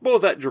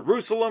 both at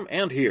Jerusalem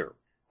and here,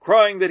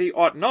 crying that he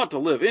ought not to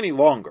live any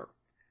longer.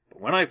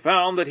 But when I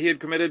found that he had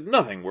committed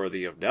nothing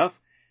worthy of death,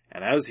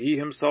 and as he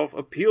himself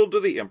appealed to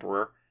the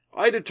emperor,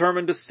 I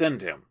determined to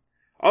send him,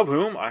 of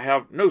whom I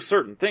have no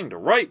certain thing to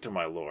write to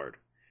my lord.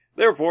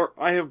 Therefore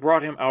I have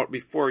brought him out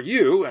before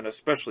you, and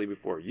especially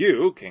before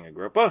you, King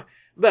Agrippa,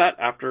 that,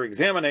 after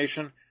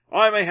examination,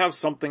 I may have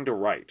something to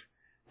write.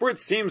 For it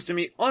seems to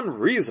me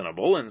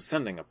unreasonable in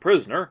sending a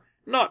prisoner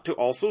not to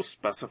also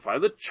specify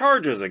the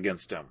charges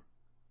against him."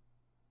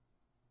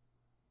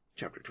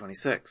 Chapter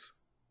 26.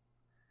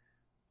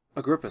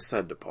 Agrippa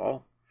said to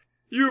Paul,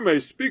 "You may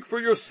speak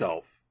for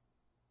yourself."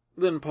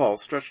 Then Paul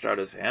stretched out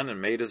his hand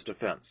and made his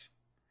defense.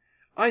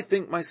 "I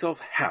think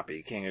myself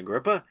happy, King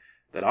Agrippa,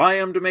 that I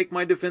am to make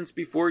my defense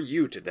before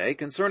you today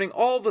concerning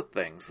all the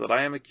things that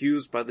I am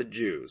accused by the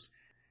Jews,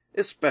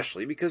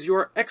 especially because you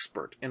are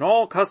expert in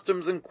all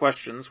customs and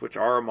questions which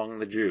are among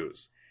the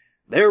Jews.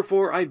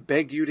 Therefore I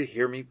beg you to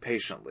hear me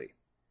patiently.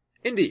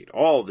 Indeed,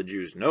 all the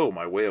Jews know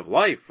my way of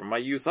life from my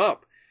youth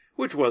up,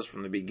 which was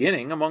from the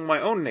beginning among my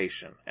own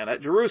nation and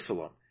at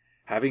Jerusalem,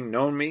 having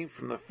known me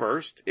from the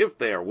first, if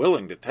they are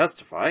willing to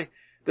testify,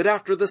 that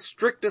after the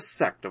strictest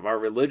sect of our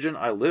religion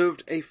I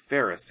lived a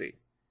Pharisee.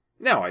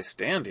 Now I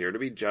stand here to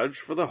be judged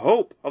for the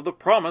hope of the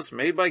promise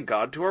made by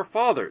God to our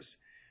fathers,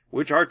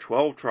 which our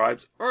 12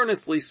 tribes,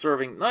 earnestly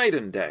serving night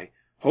and day,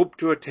 hope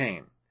to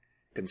attain.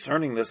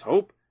 Concerning this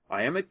hope,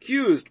 I am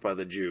accused by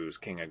the Jews,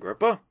 King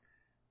Agrippa.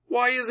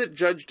 Why is it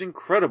judged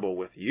incredible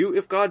with you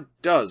if God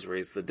does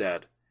raise the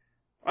dead?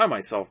 I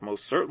myself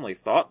most certainly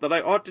thought that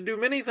I ought to do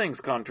many things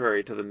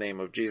contrary to the name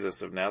of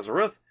Jesus of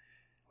Nazareth.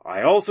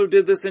 I also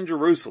did this in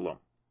Jerusalem.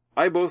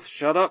 I both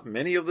shut up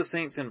many of the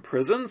saints in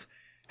prisons,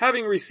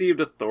 having received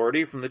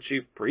authority from the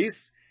chief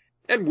priests,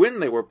 and when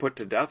they were put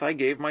to death I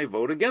gave my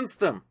vote against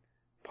them,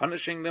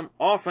 punishing them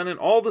often in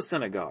all the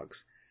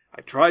synagogues.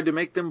 I tried to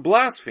make them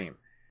blaspheme.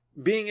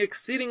 Being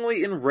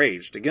exceedingly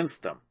enraged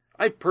against them,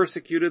 I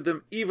persecuted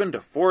them even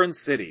to foreign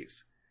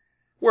cities.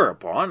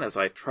 Whereupon, as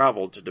I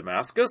traveled to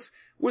Damascus,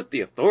 with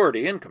the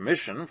authority and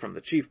commission from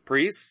the chief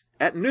priests,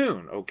 at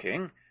noon, O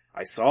king,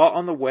 I saw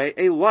on the way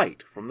a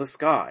light from the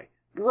sky,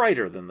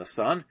 brighter than the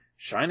sun,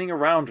 shining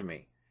around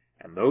me,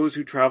 and those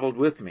who traveled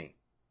with me.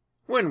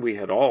 When we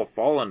had all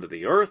fallen to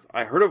the earth,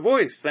 I heard a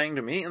voice saying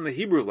to me in the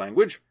Hebrew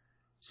language,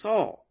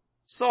 Saul,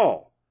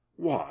 Saul,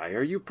 why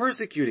are you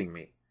persecuting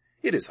me?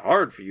 It is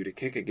hard for you to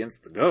kick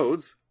against the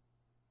goads.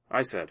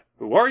 I said,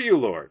 Who are you,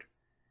 Lord?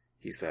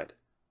 He said,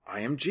 I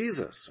am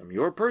Jesus, whom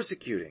you are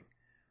persecuting.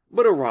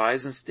 But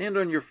arise and stand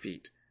on your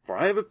feet, for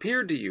I have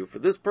appeared to you for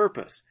this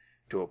purpose,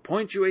 to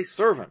appoint you a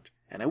servant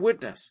and a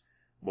witness,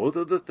 both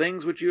of the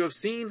things which you have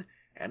seen,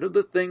 and of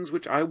the things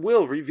which I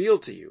will reveal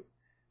to you,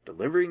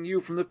 delivering you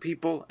from the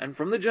people and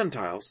from the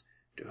Gentiles,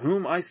 to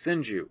whom I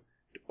send you,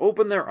 to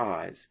open their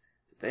eyes,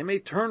 that they may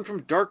turn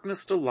from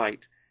darkness to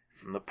light,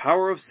 from the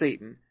power of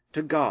Satan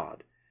to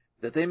God,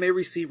 that they may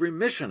receive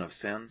remission of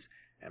sins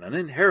and an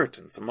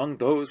inheritance among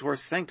those who are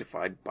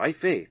sanctified by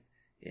faith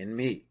in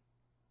me.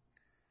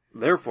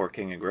 Therefore,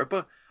 King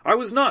Agrippa, I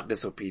was not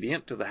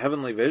disobedient to the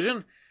heavenly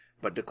vision,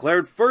 but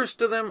declared first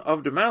to them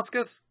of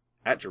Damascus,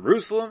 at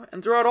Jerusalem,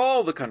 and throughout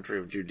all the country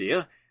of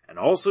Judea, and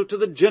also to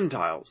the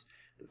Gentiles,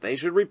 that they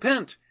should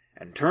repent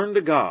and turn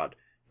to God,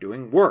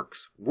 doing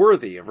works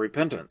worthy of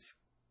repentance.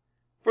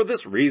 For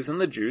this reason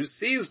the Jews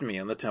seized me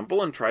in the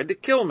temple and tried to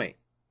kill me.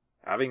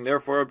 Having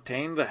therefore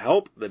obtained the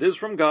help that is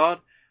from God,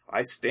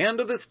 I stand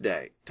to this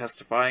day,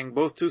 testifying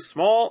both to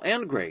small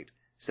and great,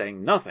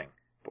 saying nothing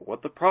but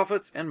what the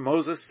prophets and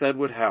Moses said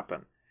would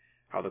happen,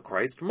 how the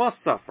Christ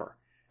must suffer,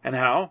 and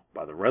how,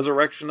 by the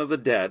resurrection of the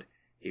dead,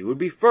 he would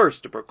be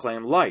first to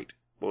proclaim light,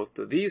 both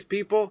to these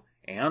people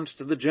and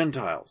to the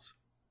Gentiles.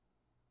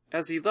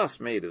 As he thus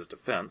made his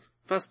defense,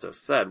 Festus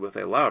said with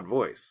a loud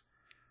voice,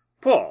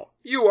 Paul,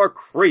 you are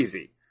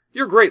crazy.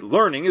 Your great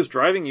learning is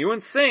driving you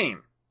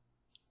insane.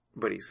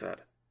 But he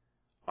said,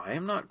 I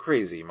am not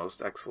crazy,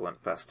 most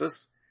excellent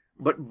Festus,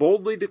 but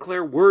boldly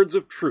declare words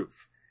of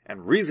truth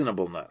and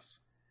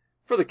reasonableness.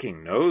 For the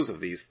king knows of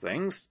these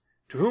things,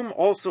 to whom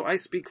also I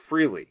speak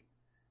freely.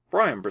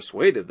 For I am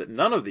persuaded that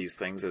none of these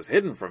things is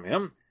hidden from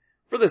him,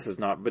 for this has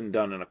not been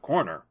done in a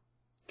corner.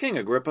 King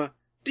Agrippa,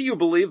 do you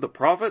believe the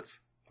prophets?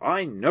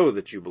 I know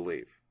that you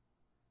believe.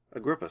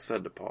 Agrippa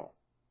said to Paul,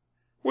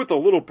 With a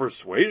little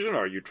persuasion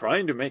are you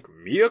trying to make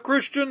me a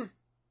Christian?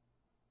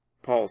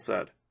 Paul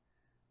said,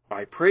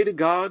 I pray to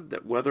God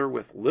that whether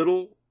with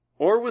little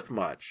or with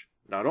much,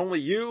 not only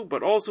you,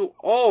 but also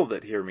all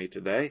that hear me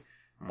today,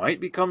 might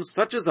become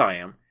such as I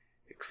am,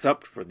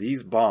 except for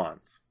these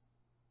bonds.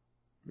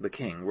 The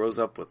king rose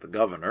up with the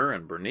governor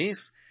and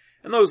Bernice,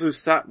 and those who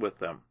sat with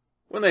them.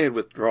 When they had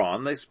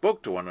withdrawn, they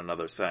spoke to one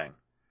another, saying,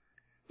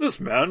 This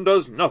man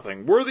does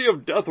nothing worthy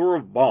of death or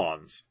of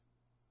bonds.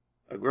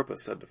 Agrippa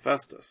said to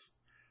Festus,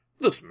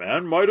 This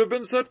man might have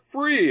been set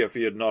free if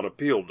he had not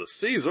appealed to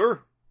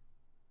Caesar.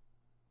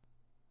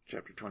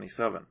 Chapter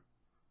 27.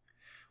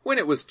 When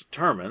it was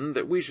determined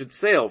that we should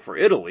sail for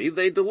Italy,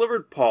 they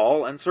delivered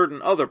Paul and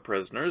certain other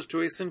prisoners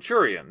to a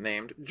centurion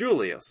named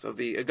Julius of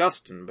the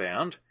Augustan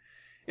band.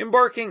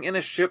 Embarking in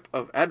a ship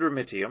of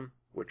Adramyttium,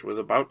 which was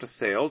about to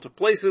sail to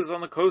places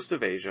on the coast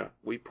of Asia,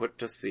 we put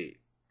to sea.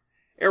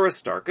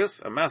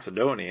 Aristarchus, a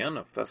Macedonian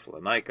of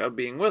Thessalonica,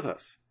 being with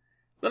us.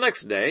 The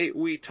next day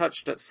we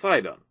touched at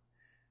Sidon.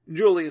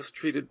 Julius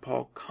treated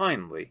Paul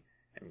kindly,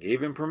 and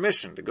gave him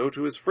permission to go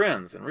to his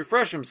friends and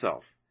refresh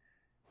himself.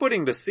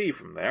 Putting to sea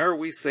from there,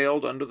 we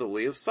sailed under the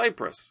lee of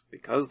Cyprus,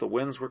 because the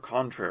winds were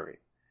contrary.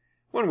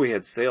 When we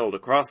had sailed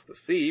across the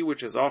sea,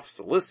 which is off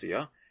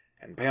Cilicia,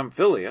 and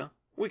Pamphylia,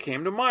 we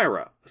came to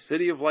Myra, a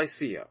city of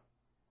Lycia.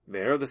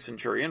 There the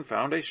centurion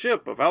found a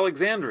ship of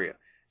Alexandria,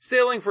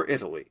 sailing for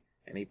Italy,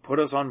 and he put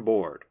us on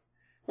board.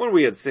 When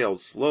we had sailed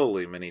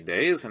slowly many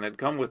days, and had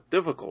come with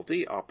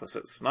difficulty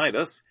opposite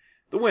Cnidus,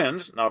 the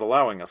wind not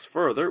allowing us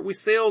further, we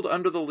sailed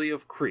under the lee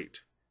of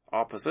Crete,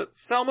 opposite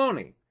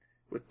Salmone.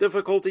 With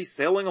difficulty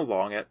sailing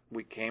along it,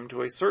 we came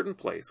to a certain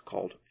place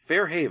called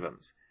Fair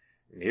Havens,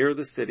 near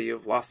the city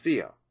of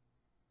Lasea.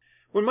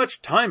 When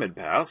much time had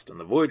passed, and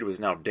the voyage was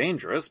now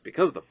dangerous,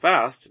 because the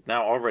fast had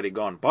now already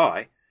gone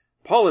by,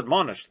 Paul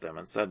admonished them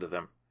and said to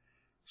them,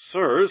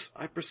 Sirs,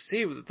 I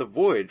perceive that the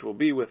voyage will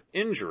be with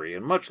injury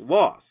and much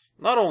loss,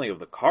 not only of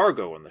the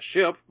cargo and the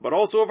ship, but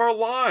also of our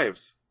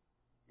lives.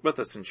 But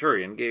the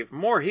centurion gave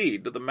more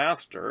heed to the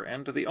master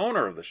and to the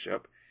owner of the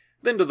ship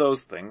than to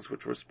those things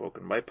which were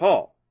spoken by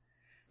Paul.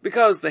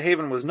 Because the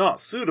haven was not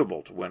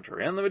suitable to winter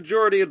in, the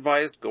majority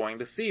advised going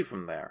to sea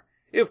from there,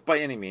 if by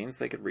any means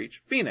they could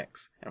reach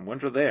Phoenix and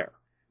winter there,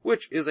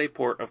 which is a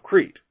port of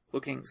Crete,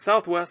 looking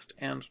southwest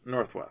and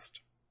northwest.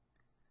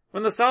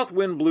 When the south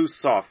wind blew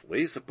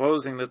softly,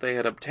 supposing that they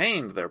had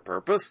obtained their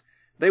purpose,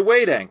 they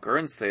weighed anchor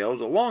and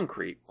sailed along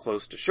Crete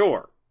close to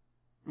shore.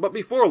 But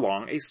before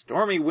long a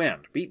stormy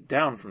wind beat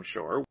down from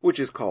shore, which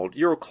is called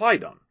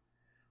Euroclydon.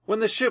 When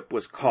the ship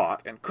was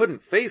caught and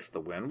couldn't face the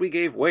wind, we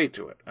gave way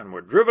to it, and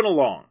were driven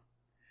along.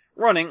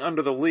 Running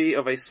under the lee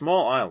of a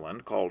small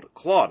island called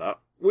Clauda,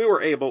 we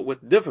were able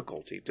with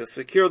difficulty to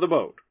secure the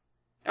boat.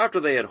 After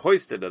they had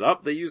hoisted it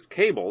up, they used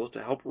cables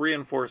to help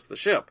reinforce the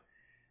ship.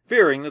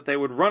 Fearing that they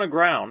would run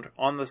aground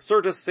on the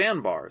Syrtis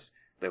sandbars,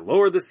 they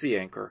lowered the sea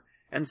anchor,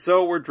 and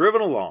so were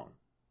driven along.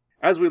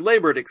 As we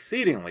labored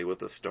exceedingly with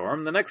the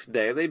storm, the next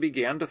day they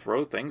began to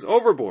throw things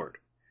overboard.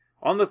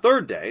 On the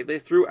third day they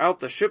threw out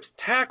the ship's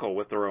tackle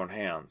with their own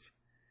hands.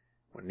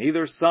 When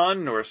neither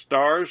sun nor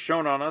stars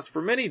shone on us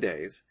for many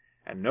days,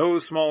 and no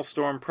small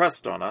storm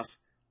pressed on us,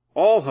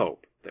 all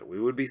hope that we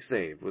would be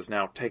saved was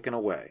now taken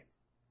away.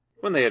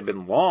 When they had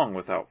been long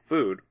without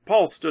food,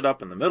 Paul stood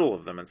up in the middle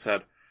of them and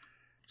said,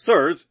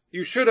 Sirs,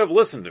 you should have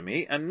listened to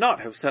me and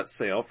not have set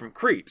sail from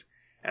Crete,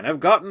 and have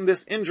gotten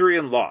this injury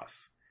and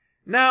loss.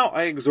 Now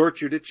I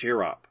exhort you to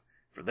cheer up,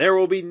 For there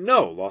will be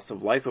no loss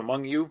of life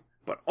among you,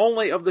 but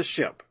only of the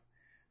ship.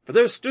 For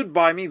there stood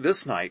by me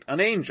this night an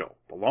angel,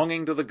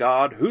 belonging to the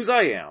God whose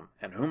I am,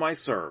 and whom I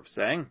serve,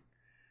 saying,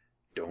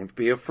 Don't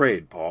be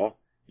afraid, Paul.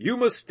 You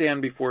must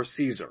stand before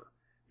Caesar.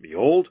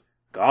 Behold,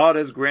 God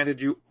has granted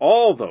you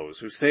all those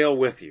who sail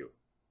with you.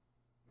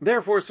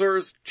 Therefore,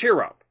 sirs,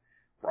 cheer up,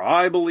 for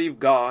I believe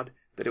God,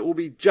 that it will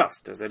be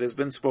just as it has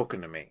been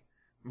spoken to me.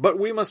 But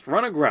we must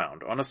run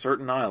aground on a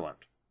certain island.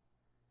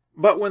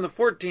 But when the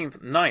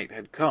 14th night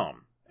had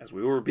come, as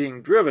we were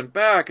being driven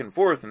back and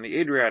forth in the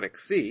Adriatic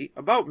Sea,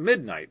 about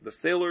midnight the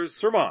sailors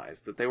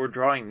surmised that they were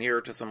drawing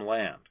near to some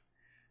land.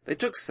 They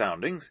took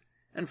soundings,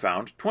 and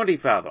found 20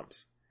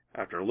 fathoms.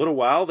 After a little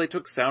while they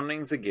took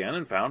soundings again,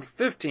 and found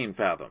 15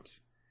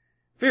 fathoms.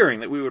 Fearing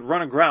that we would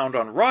run aground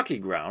on rocky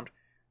ground,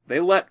 they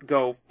let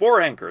go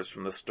 4 anchors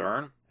from the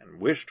stern, and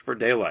wished for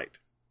daylight.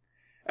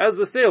 As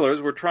the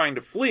sailors were trying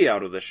to flee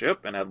out of the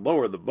ship, and had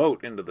lowered the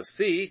boat into the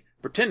sea,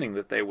 pretending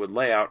that they would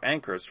lay out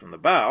anchors from the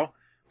bow,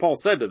 Paul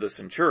said to the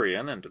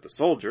centurion and to the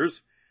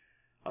soldiers,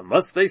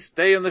 Unless they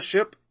stay in the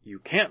ship, you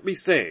can't be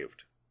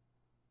saved.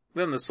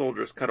 Then the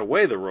soldiers cut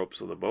away the ropes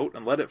of the boat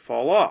and let it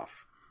fall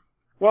off.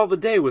 While the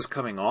day was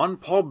coming on,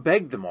 Paul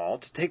begged them all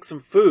to take some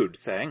food,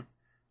 saying,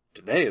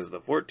 Today is the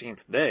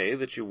 14th day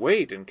that you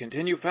wait and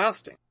continue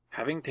fasting,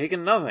 having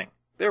taken nothing.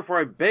 Therefore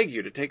I beg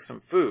you to take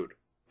some food,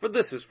 for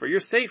this is for your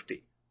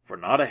safety, for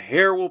not a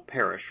hair will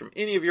perish from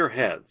any of your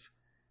heads.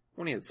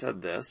 When he had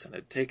said this and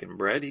had taken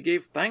bread, he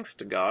gave thanks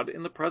to God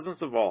in the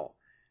presence of all.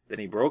 Then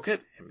he broke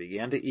it and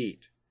began to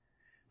eat.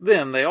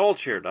 Then they all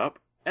cheered up,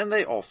 and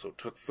they also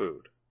took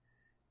food.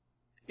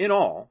 In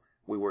all,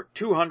 we were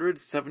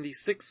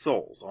 276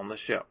 souls on the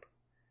ship.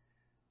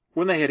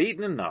 When they had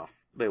eaten enough,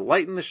 they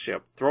lightened the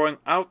ship, throwing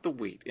out the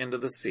wheat into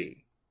the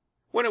sea.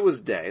 When it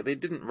was day, they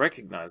didn't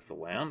recognize the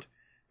land,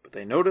 but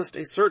they noticed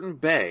a certain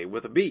bay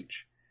with a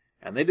beach,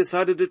 and they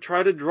decided to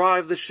try to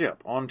drive the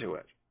ship onto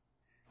it.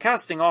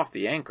 Casting off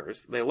the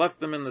anchors, they left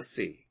them in the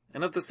sea,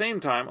 and at the same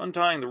time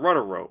untying the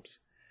rudder ropes.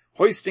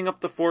 Hoisting up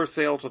the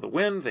foresail to the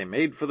wind, they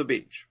made for the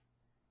beach.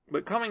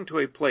 But coming to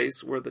a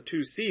place where the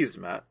 2 seas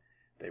met,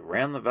 they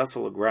ran the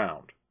vessel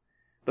aground.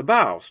 The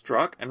bow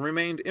struck and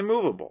remained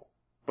immovable,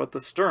 but the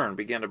stern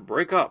began to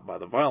break up by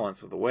the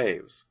violence of the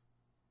waves.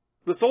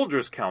 The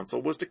soldiers'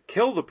 counsel was to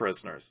kill the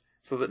prisoners,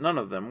 so that none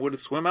of them would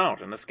swim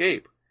out and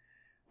escape.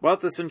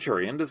 But the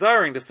centurion,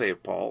 desiring to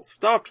save Paul,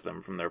 stopped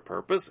them from their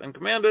purpose, and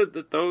commanded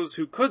that those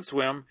who could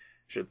swim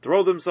should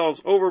throw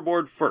themselves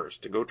overboard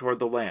first to go toward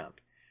the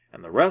land,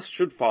 and the rest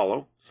should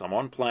follow, some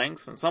on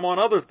planks and some on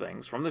other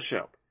things from the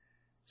ship.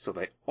 So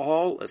they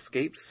all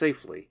escaped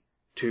safely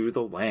to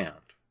the land.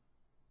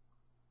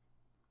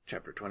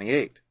 Chapter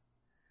 28.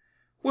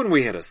 When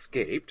we had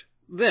escaped,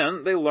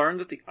 then they learned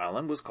that the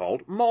island was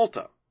called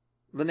Malta.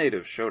 The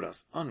natives showed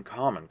us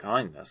uncommon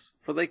kindness,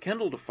 for they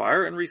kindled a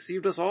fire and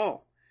received us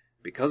all,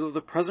 because of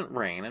the present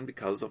rain and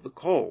because of the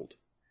cold.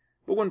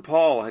 But when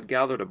Paul had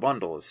gathered a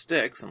bundle of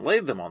sticks and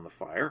laid them on the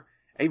fire,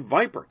 a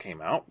viper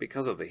came out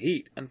because of the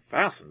heat and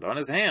fastened on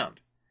his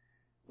hand.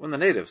 When the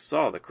natives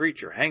saw the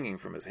creature hanging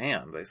from his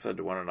hand, they said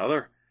to one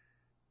another,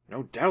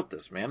 No doubt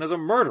this man is a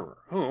murderer,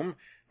 whom,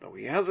 though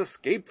he has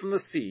escaped from the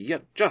sea,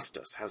 yet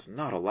justice has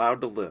not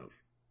allowed to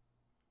live.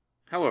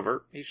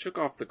 However, he shook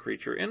off the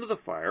creature into the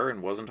fire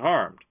and wasn't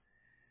harmed.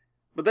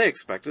 But they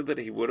expected that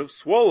he would have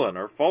swollen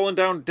or fallen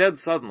down dead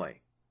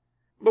suddenly.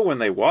 But when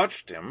they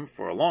watched him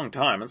for a long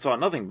time and saw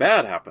nothing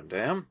bad happen to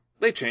him,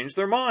 they changed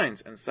their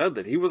minds and said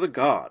that he was a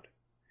god.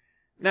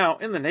 Now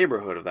in the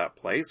neighborhood of that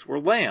place were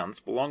lands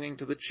belonging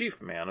to the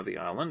chief man of the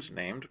island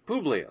named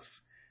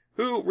Publius,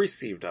 who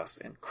received us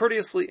and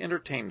courteously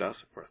entertained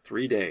us for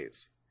 3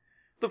 days.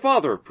 The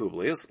father of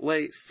Publius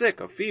lay sick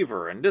of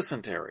fever and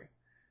dysentery.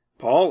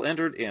 Paul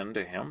entered in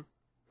to him,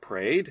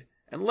 prayed,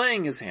 and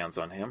laying his hands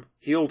on him,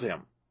 healed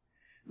him.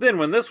 Then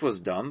when this was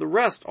done, the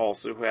rest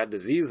also who had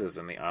diseases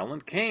in the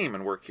island came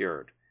and were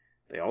cured.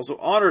 They also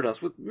honored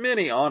us with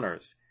many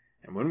honors,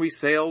 and when we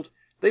sailed,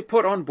 they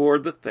put on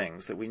board the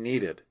things that we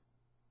needed.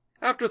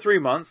 After 3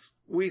 months,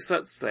 we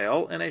set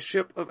sail in a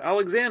ship of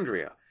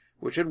Alexandria,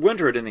 which had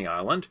wintered in the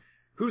island,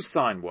 whose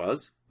sign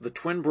was the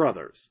Twin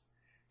Brothers.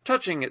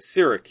 Touching at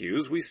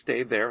Syracuse, we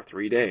stayed there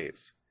 3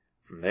 days.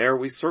 From there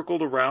we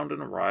circled around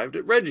and arrived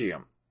at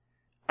Rhegium.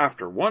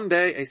 After 1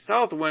 day, a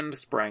south wind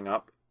sprang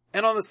up,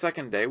 and on the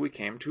 2nd day we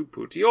came to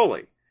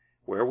Puteoli,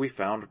 where we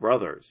found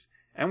brothers,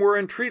 and were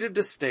entreated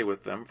to stay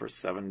with them for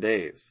 7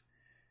 days.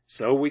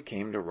 So we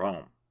came to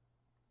Rome.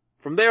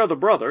 From there the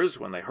brothers,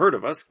 when they heard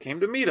of us, came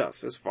to meet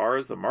us as far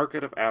as the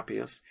market of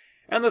Appius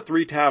and the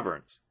 3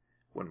 taverns.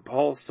 When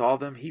Paul saw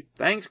them, he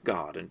thanked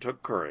God and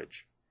took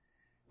courage.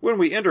 When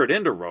we entered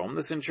into Rome,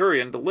 the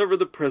centurion delivered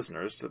the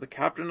prisoners to the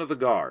captain of the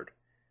guard,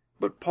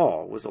 but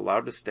Paul was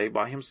allowed to stay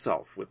by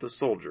himself with the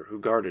soldier who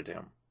guarded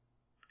him.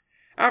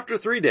 After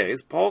 3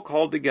 days, Paul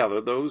called together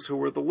those who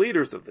were the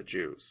leaders of the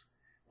Jews.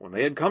 When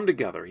they had come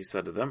together, he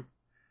said to them,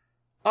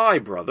 I,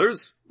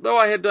 brothers, though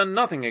I had done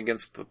nothing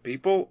against the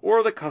people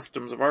or the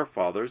customs of our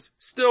fathers,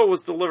 still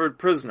was delivered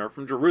prisoner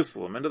from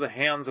Jerusalem into the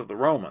hands of the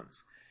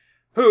Romans.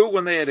 who,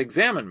 when they had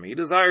examined me,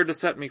 desired to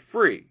set me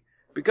free,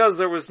 because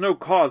there was no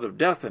cause of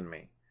death in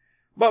me.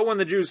 But when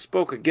the Jews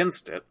spoke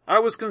against it, I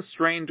was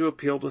constrained to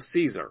appeal to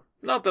Caesar,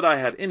 not that I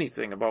had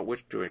anything about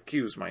which to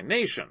accuse my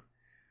nation.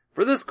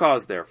 For this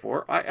cause,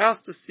 therefore, I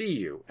asked to see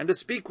you and to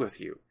speak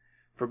with you,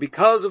 for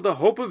because of the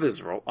hope of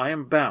Israel I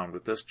am bound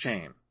with this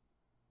chain.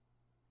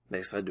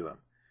 They said to him,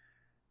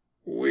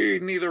 We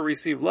neither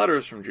received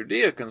letters from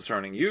Judea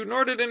concerning you,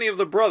 nor did any of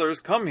the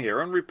brothers come here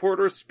and report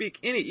or speak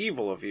any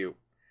evil of you.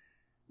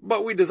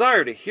 But we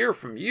desire to hear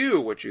from you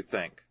what you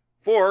think,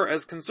 for,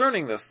 as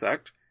concerning this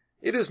sect,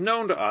 it is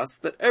known to us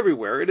that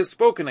everywhere it is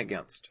spoken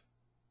against.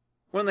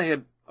 When they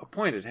had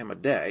appointed him a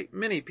day,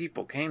 many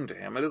people came to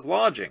him at his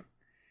lodging.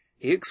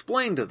 He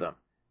explained to them,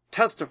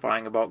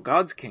 testifying about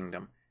God's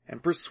kingdom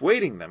and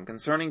persuading them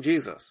concerning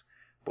Jesus,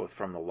 both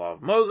from the law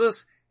of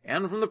Moses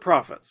and from the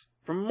prophets,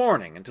 from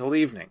morning until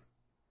evening.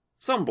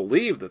 Some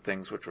believed the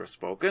things which were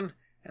spoken,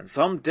 and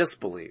some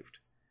disbelieved.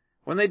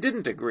 When they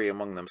didn't agree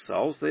among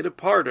themselves, they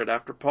departed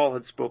after Paul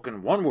had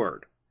spoken one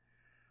word.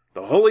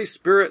 The Holy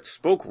Spirit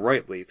spoke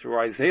rightly through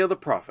Isaiah the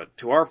prophet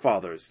to our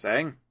fathers,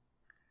 saying,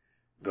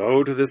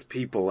 Go to this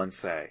people and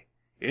say,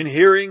 In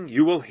hearing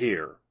you will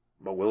hear,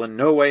 but will in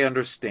no way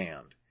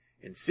understand.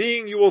 In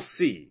seeing you will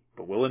see,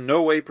 but will in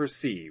no way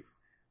perceive.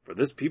 For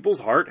this people's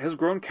heart has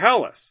grown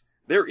callous.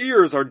 Their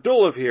ears are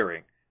dull of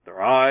hearing.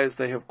 Their eyes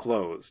they have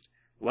closed,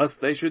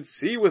 lest they should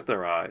see with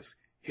their eyes,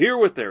 hear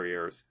with their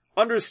ears,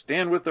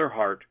 understand with their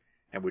heart,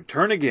 and would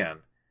turn again.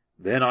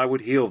 Then I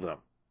would heal them.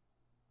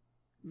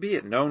 Be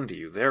it known to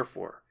you,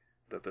 therefore,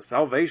 that the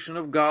salvation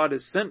of God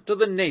is sent to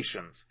the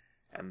nations,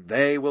 and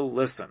they will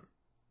listen.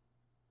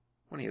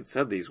 When he had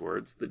said these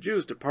words, the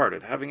Jews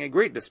departed, having a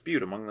great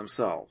dispute among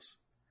themselves.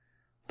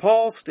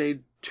 Paul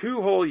stayed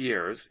 2 whole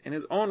years in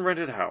his own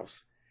rented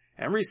house,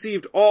 and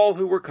received all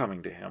who were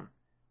coming to him,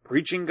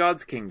 preaching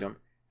God's kingdom,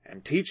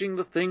 and teaching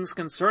the things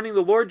concerning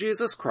the Lord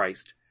Jesus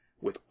Christ,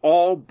 with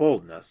all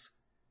boldness,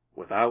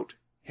 without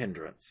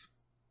hindrance.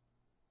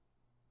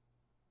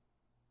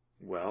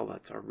 Well,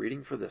 that's our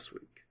reading for this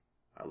week.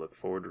 I look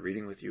forward to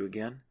reading with you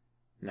again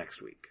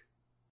next week.